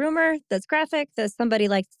crazy rumor that's graphic that somebody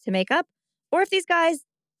likes to make up, or if these guys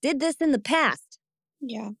did this in the past.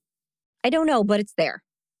 Yeah. I don't know, but it's there.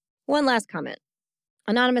 One last comment.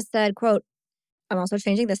 Anonymous said, quote, I'm also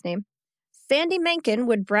changing this name. Sandy Menken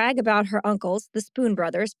would brag about her uncles, the Spoon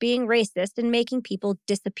brothers, being racist and making people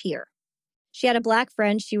disappear. She had a Black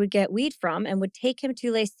friend she would get weed from and would take him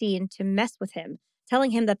to Lacine to mess with him,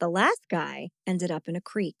 telling him that the last guy ended up in a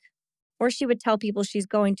creek. Or she would tell people she's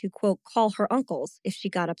going to, quote, call her uncles if she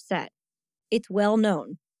got upset. It's well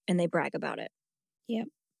known, and they brag about it. Yep.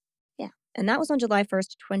 Yeah. And that was on July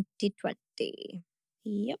 1st, 2020.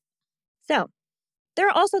 Yep. So, there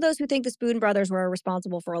are also those who think the Spoon brothers were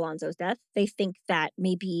responsible for Alonzo's death. They think that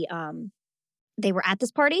maybe they were at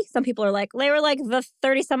this party. Some people are like, they were like the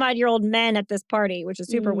 30-some-odd-year-old men at this party, which is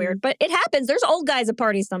super weird. But it happens. There's old guys at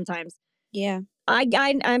parties sometimes. Yeah.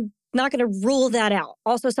 I'm not going to rule that out.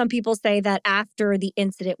 Also, some people say that after the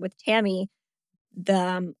incident with Tammy,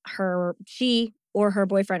 she or her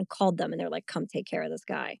boyfriend called them and they're like, come take care of this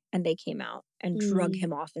guy. And they came out and drug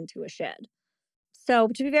him off into a shed. So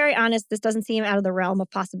to be very honest, this doesn't seem out of the realm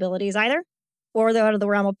of possibilities either, or out of the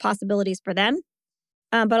realm of possibilities for them.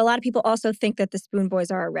 But a lot of people also think that the Spoon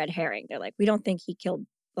Boys are a red herring. They're like, we don't think he killed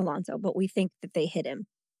Alonzo, but we think that they hit him.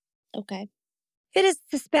 Okay. It is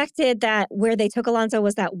suspected that where they took Alonzo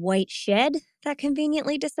was that white shed that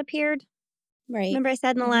conveniently disappeared. Right. Remember I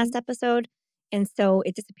said in the last episode? And so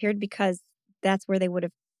it disappeared because that's where they would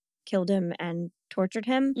have killed him and tortured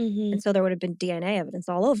him. And so there would have been DNA evidence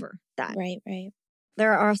all over that. Right.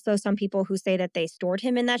 There are also some people who say that they stored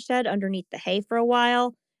him in that shed underneath the hay for a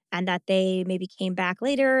while, and that they maybe came back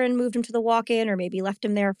later and moved him to the walk-in, or maybe left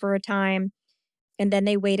him there for a time. And then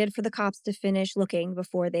they waited for the cops to finish looking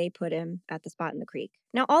before they put him at the spot in the creek.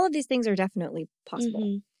 Now, all of these things are definitely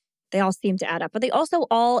possible. They all seem to add up, but they also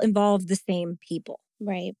all involve the same people.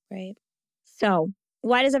 Right. So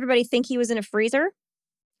why does everybody think he was in a freezer?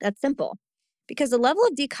 That's simple. Because the level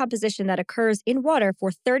of decomposition that occurs in water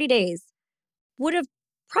for 30 days would have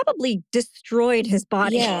probably destroyed his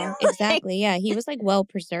body. Yeah, exactly. Yeah, he was like well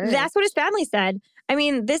preserved. That's what his family said. I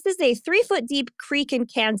mean, this is a 3-foot deep creek in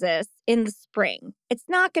Kansas in the spring. It's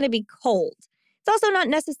not going to be cold. It's also not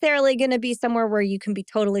necessarily going to be somewhere where you can be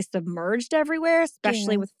totally submerged everywhere,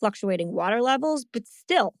 especially with fluctuating water levels. But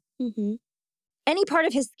still, any part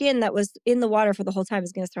of his skin that was in the water for the whole time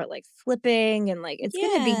is going to start like slipping and like it's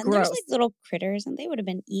going to be and gross. there's like little critters and they would have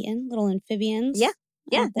been eaten, little amphibians. Yeah.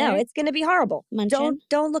 out No, there it's going to be horrible. munching.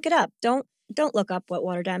 Don't look it up. Don't look up what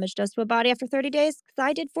water damage does to a body after 30 days because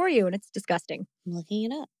I did for you and it's disgusting. I'm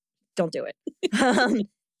looking it up. Don't do it.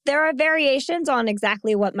 There are variations on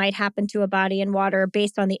exactly what might happen to a body in water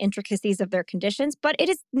based on the intricacies of their conditions, but it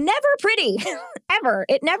is never pretty, ever.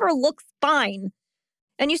 It never looks fine.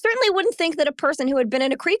 And you certainly wouldn't think that a person who had been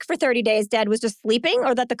in a creek for 30 days dead was just sleeping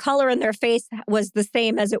or that the color in their face was the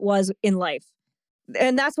same as it was in life.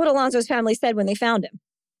 And that's what Alonzo's family said when they found him.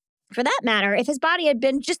 For that matter, if his body had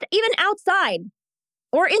been just even outside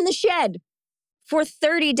or in the shed for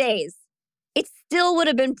 30 days, it still would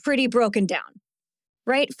have been pretty broken down,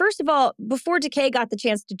 right? First of all, before decay got the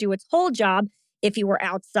chance to do its whole job, if you were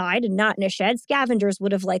outside and not in a shed, scavengers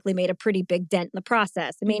would have likely made a pretty big dent in the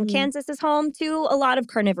process. I mean, Kansas is home to a lot of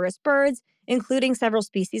carnivorous birds, including several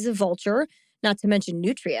species of vulture, not to mention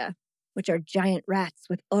nutria, which are giant rats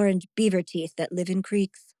with orange beaver teeth that live in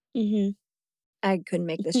creeks. I couldn't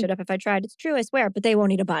make this shit up if I tried. It's true, I swear, but they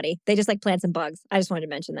won't eat a body. They just like plants and bugs. I just wanted to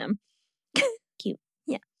mention them. Cute.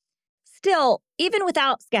 Yeah. Still, even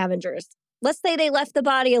without scavengers, let's say they left the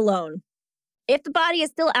body alone. If the body is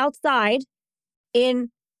still outside in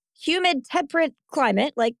humid, temperate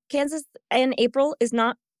climate, like Kansas in April is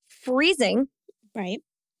not freezing. Right.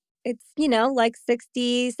 It's, like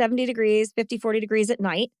 60, 70 degrees, 50, 40 degrees at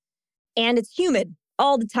night. And it's humid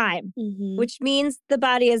all the time, which means the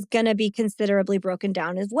body is going to be considerably broken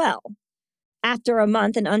down as well. After a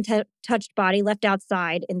month, an untouched body left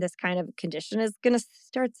outside in this kind of condition is going to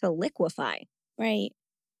start to liquefy. Right.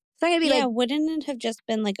 It's not going to be wouldn't it have just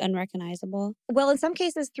been like unrecognizable? Well, in some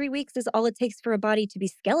cases, 3 weeks is all it takes for a body to be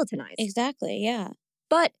skeletonized. Exactly, yeah.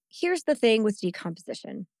 But here's the thing with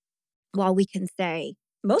decomposition. While we can say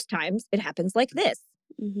most times it happens like this,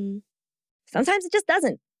 sometimes it just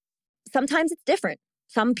doesn't. Sometimes it's different.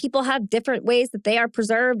 Some people have different ways that they are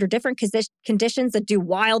preserved or different conditions that do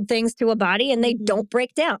wild things to a body and they don't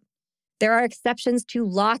break down. There are exceptions to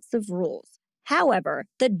lots of rules. However,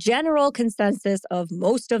 the general consensus of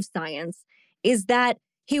most of science is that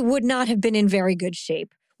he would not have been in very good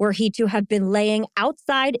shape were he to have been laying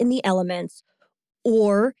outside in the elements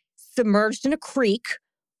or submerged in a creek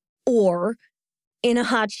or in a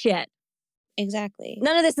hot shed. Exactly.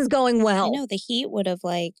 None of this is going well. I know the heat would have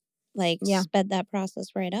sped that process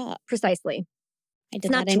right up. Precisely. I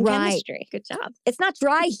did that in chemistry. Good job. It's not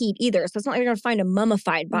dry heat either, so it's not like you're going to find a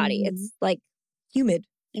mummified body. It's like humid.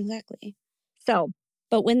 Exactly. So,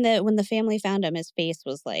 but when the family found him, his face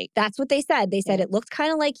was like... That's what they said. They said it looked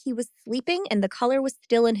kind of like he was sleeping and the color was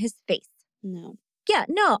still in his face. No. Yeah,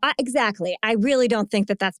 no, exactly. I really don't think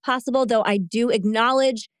that that's possible, though I do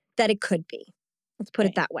acknowledge that it could be. Let's put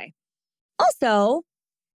it that way. Also,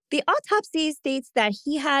 the autopsy states that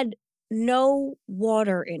he had no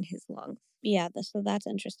water in his lungs. Yeah, so that's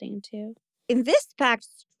interesting too. And this fact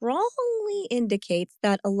strongly indicates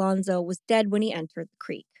that Alonzo was dead when he entered the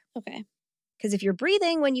creek. Okay. Because if you're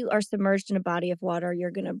breathing when you are submerged in a body of water,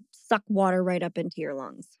 you're going to suck water right up into your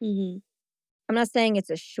lungs. I'm not saying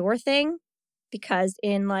it's a sure thing, because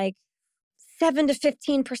in 7 to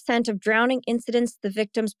 15% of drowning incidents, the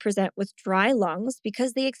victims present with dry lungs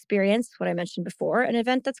because they experience what I mentioned before, an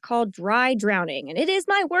event that's called dry drowning. And it is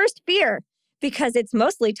my worst fear because it's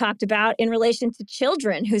mostly talked about in relation to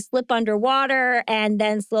children who slip underwater and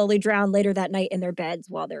then slowly drown later that night in their beds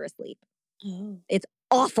while they're asleep. Oh. It's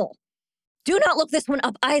awful. Do not look this one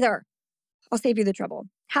up either. I'll save you the trouble.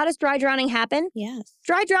 How does dry drowning happen? Yes.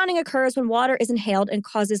 Dry drowning occurs when water is inhaled and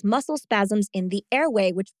causes muscle spasms in the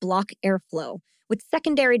airway, which block airflow. With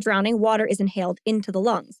secondary drowning, water is inhaled into the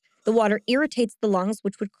lungs. The water irritates the lungs,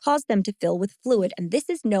 which would cause them to fill with fluid, and this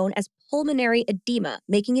is known as pulmonary edema,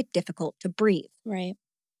 making it difficult to breathe. Right.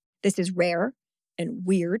 This is rare and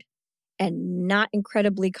weird and not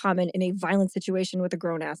incredibly common in a violent situation with a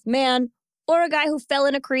grown-ass man or a guy who fell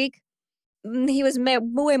in a creek. He was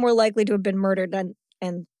way more likely to have been murdered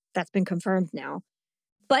and that's been confirmed now.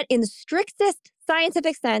 But in the strictest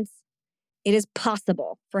scientific sense, it is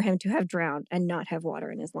possible for him to have drowned and not have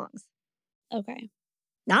water in his lungs. Okay.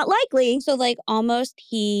 Not likely. So almost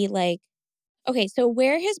okay, so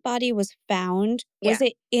where his body was found, was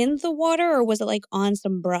it in the water or was it on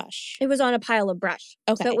some brush? It was on a pile of brush.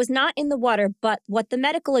 Okay. So it was not in the water, but what the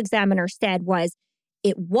medical examiner said was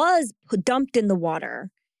it was dumped in the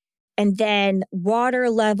water. And then water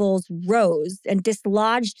levels rose and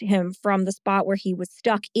dislodged him from the spot where he was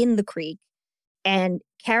stuck in the creek and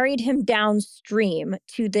carried him downstream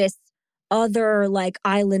to this other like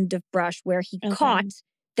island of brush where he caught.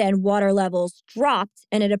 Then water levels dropped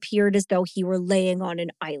and it appeared as though he were laying on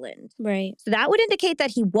an island. Right. So that would indicate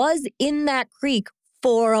that he was in that creek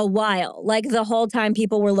for a while. Like the whole time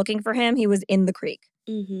people were looking for him, he was in the creek.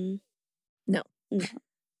 Mm-hmm. No.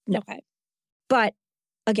 No. Okay. But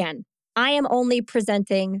again, I am only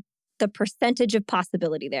presenting the percentage of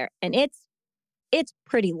possibility there. And it's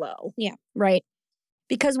pretty low. Yeah. Right?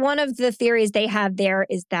 Because one of the theories they have there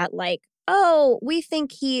is that like, oh, we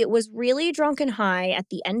think he was really drunk and high at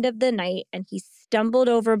the end of the night and he stumbled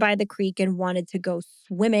over by the creek and wanted to go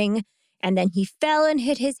swimming. And then he fell and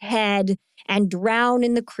hit his head and drowned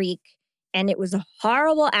in the creek. And it was a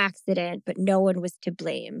horrible accident, but no one was to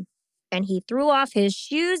blame. And he threw off his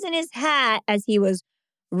shoes and his hat as he was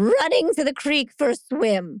running to the creek for a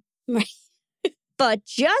swim. Right. But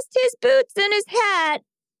just his boots and his hat,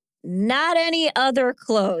 not any other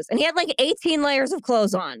clothes. And he had like 18 layers of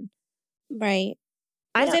clothes on. Right.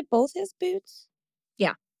 Was it both his boots?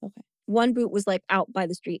 Yeah. Okay. One boot was like out by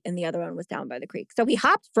the street and the other one was down by the creek. So he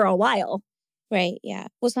hopped for a while. Right. Yeah.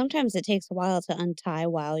 Well, sometimes it takes a while to untie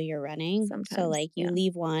while you're running. Sometimes, so like you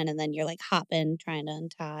leave one and then you're like hopping, trying to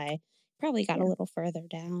untie. Probably got a little further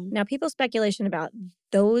down. Now, people's speculation about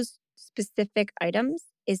those specific items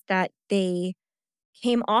is that they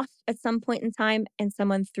came off at some point in time and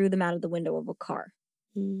someone threw them out of the window of a car.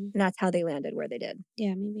 And that's how they landed where they did.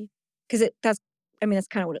 Yeah, maybe. Because that's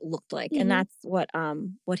kind of what it looked like. And that's what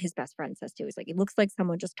his best friend says too. He's like, it looks like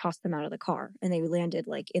someone just tossed them out of the car and they landed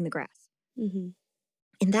like in the grass. And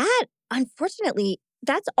that, unfortunately,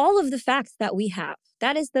 that's all of the facts that we have.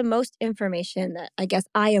 That is the most information that I guess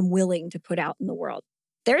I am willing to put out in the world.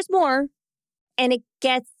 There's more, and it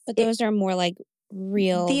gets... But those are more like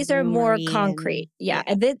real... These are more concrete. Yeah.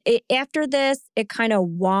 After this, it kind of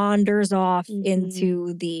wanders off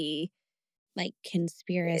into the... Like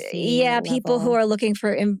conspiracy. Yeah, people who are looking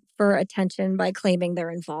for attention by claiming their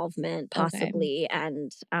involvement, possibly.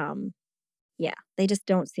 And yeah, they just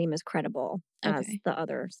don't seem as credible as the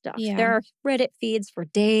other stuff. Yeah. There are Reddit feeds for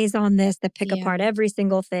days on this that pick apart every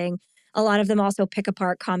single thing. A lot of them also pick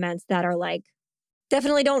apart comments that are like,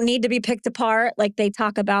 definitely don't need to be picked apart. Like they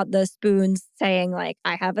talk about the spoons saying like,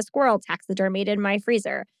 I have a squirrel taxidermied in my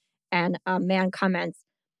freezer. And a man comments,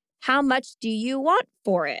 how much do you want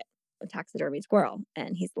for it? A taxidermied squirrel.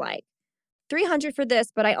 And he's like, $300 for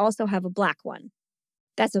this, but I also have a black one.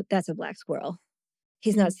 That's a black squirrel.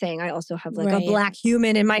 He's not saying I also have like a black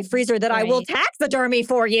human in my freezer that I will taxidermy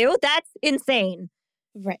for you. That's insane.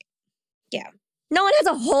 Right. Yeah. No one has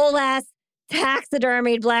a whole ass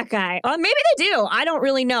taxidermied black guy. Maybe they do. I don't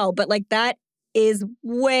really know. But like that is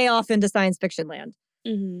way off into science fiction land.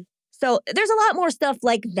 So there's a lot more stuff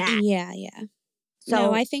like that. Yeah. So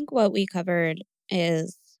no, I think what we covered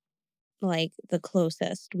is like the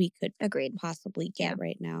closest we could possibly get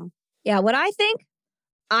right now. Yeah. What I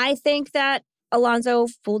think that Alonzo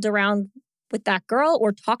fooled around with that girl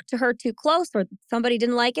or talked to her too close or somebody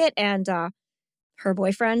didn't like it. And her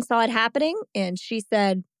boyfriend saw it happening and she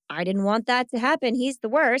said, I didn't want that to happen. He's the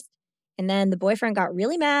worst. And then the boyfriend got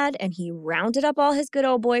really mad and he rounded up all his good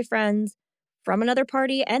old boyfriends from another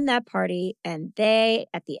party and that party. And they,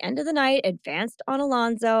 at the end of the night, advanced on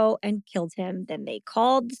Alonzo and killed him. Then they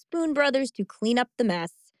called the Spoon brothers to clean up the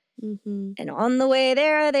mess. And on the way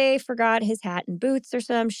there, they forgot his hat and boots or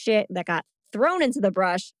some shit that got thrown into the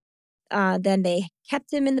brush. Then they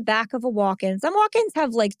kept him in the back of a walk-in. Some walk-ins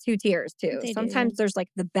have like 2 tiers too. Sometimes there's like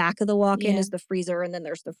the back of the walk-in is the freezer and then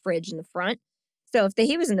there's the fridge in the front. So if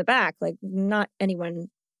he was in the back, like not anyone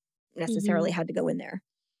necessarily had to go in there.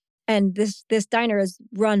 And this diner is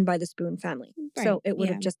run by the Spoon family. So it would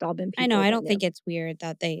have just all been people. I know. I don't think it's weird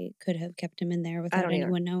that they could have kept him in there without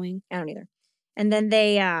anyone knowing. I don't either. And then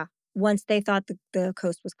they, once they thought the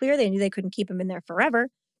coast was clear, they knew they couldn't keep him in there forever.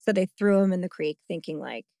 So they threw him in the creek thinking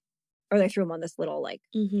like, or they threw him on this little like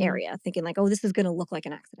area thinking like, oh, this is going to look like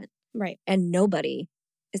an accident. Right. And nobody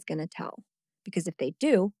is going to tell. Because if they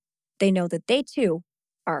do, they know that they too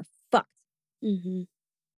are fucked.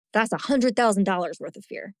 That's $100,000 worth of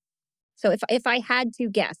fear. So if I had to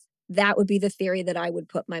guess, that would be the theory that I would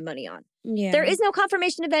put my money on. Yeah. There is no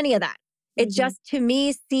confirmation of any of that. It just, to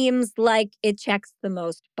me, seems like it checks the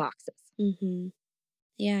most boxes.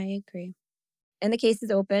 Yeah, I agree. And the case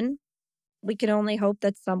is open. We can only hope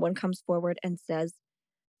that someone comes forward and says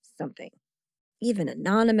something. Even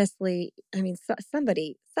anonymously. I mean,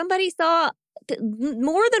 somebody saw,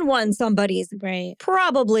 more than one somebody's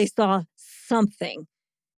probably saw something.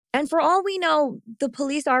 And for all we know, the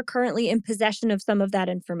police are currently in possession of some of that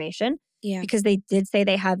information Yeah. because they did say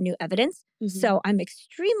they have new evidence. Mhm. So I'm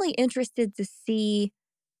extremely interested to see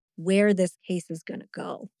where this case is going to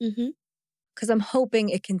go Mhm. because I'm hoping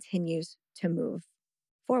it continues to move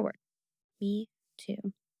forward. Me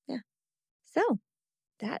too. So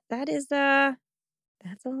that is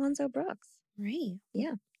that's Alonzo Brooks. Right.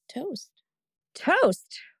 Yeah. Toast.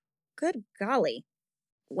 Toast. Good golly.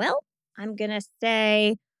 Well, I'm going to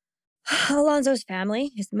say Alonzo's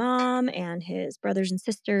family, his mom and his brothers and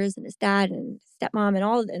sisters and his dad and his stepmom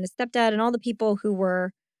and his stepdad and all the people who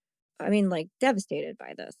were, devastated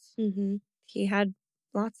by this. Mm-hmm. He had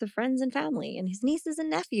lots of friends and family and his nieces and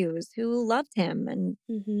nephews who loved him and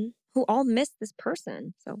Mm-hmm. who all missed this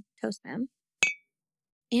person. So toast them.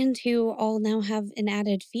 And who all now have an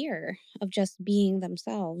added fear of just being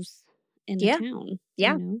themselves in the Yeah. town.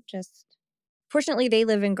 Yeah. Just. Fortunately, they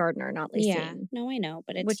live in Gardner, not Lacine. Yeah. No, I know,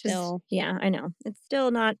 but it's still. I know. It's still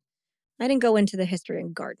not. I didn't go into the history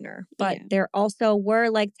in Gardner, but Yeah. there also were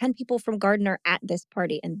like 10 people from Gardner at this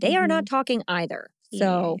party, and they are not talking either.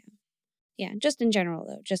 So, Yeah, just in general,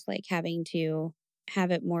 though, just like having to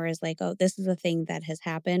have it more as like, oh, this is a thing that has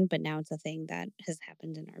happened, but now it's a thing that has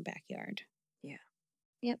happened in our backyard. Yeah.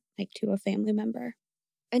 Yep. Like to a family member.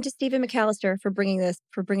 And to Stephen McAllister for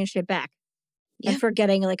bringing shit back. Yeah. And for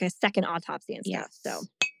getting like a second autopsy and stuff. Yes. So,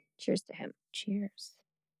 cheers to him. Cheers.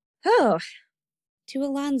 Oh. To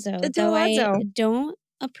Alonzo. To Though Alonzo. I don't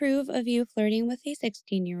approve of you flirting with a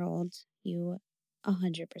 16-year-old. You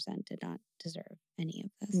 100% did not deserve any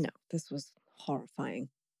of this. No, this was horrifying.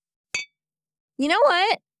 You know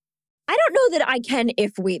what? I don't know that I can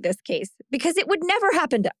if we this case because it would never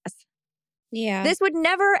happen to us. Yeah. This would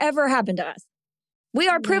never, ever happen to us. We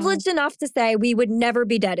are privileged enough to say we would never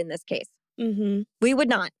be dead in this case. Mm-hmm. We would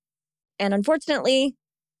not. And unfortunately,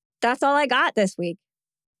 that's all I got this week.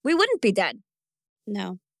 We wouldn't be dead.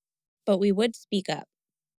 No. But we would speak up.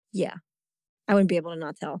 Yeah. I wouldn't be able to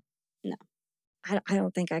not tell. No. I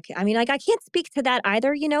don't think I can. I mean, like, I can't speak to that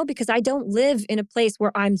either, because I don't live in a place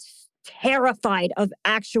where I'm terrified of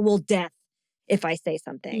actual death if I say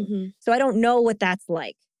something. Mm-hmm. So I don't know what that's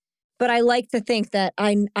like. But I like to think that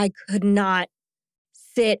I could not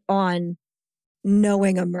sit on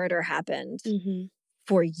knowing a murder happened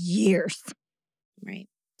for years. Right.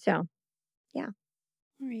 So, yeah.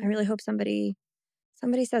 All right. I really hope somebody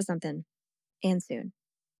says something and soon.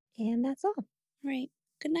 And that's all. All right.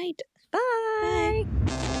 Good night. Bye.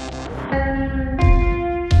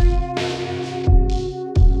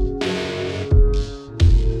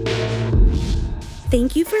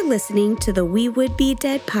 Thank you for listening to the We Would Be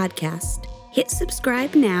Dead podcast. Hit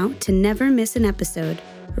subscribe now to never miss an episode.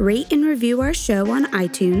 Rate and review our show on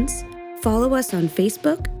iTunes. Follow us on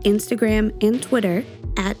Facebook, Instagram, and Twitter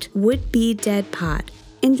at Would Be Dead Pod.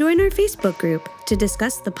 And join our Facebook group to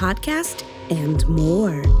discuss the podcast and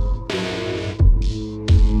more.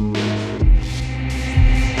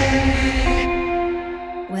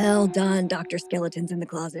 Well done, Dr. Skeletons in the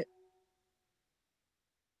Closet.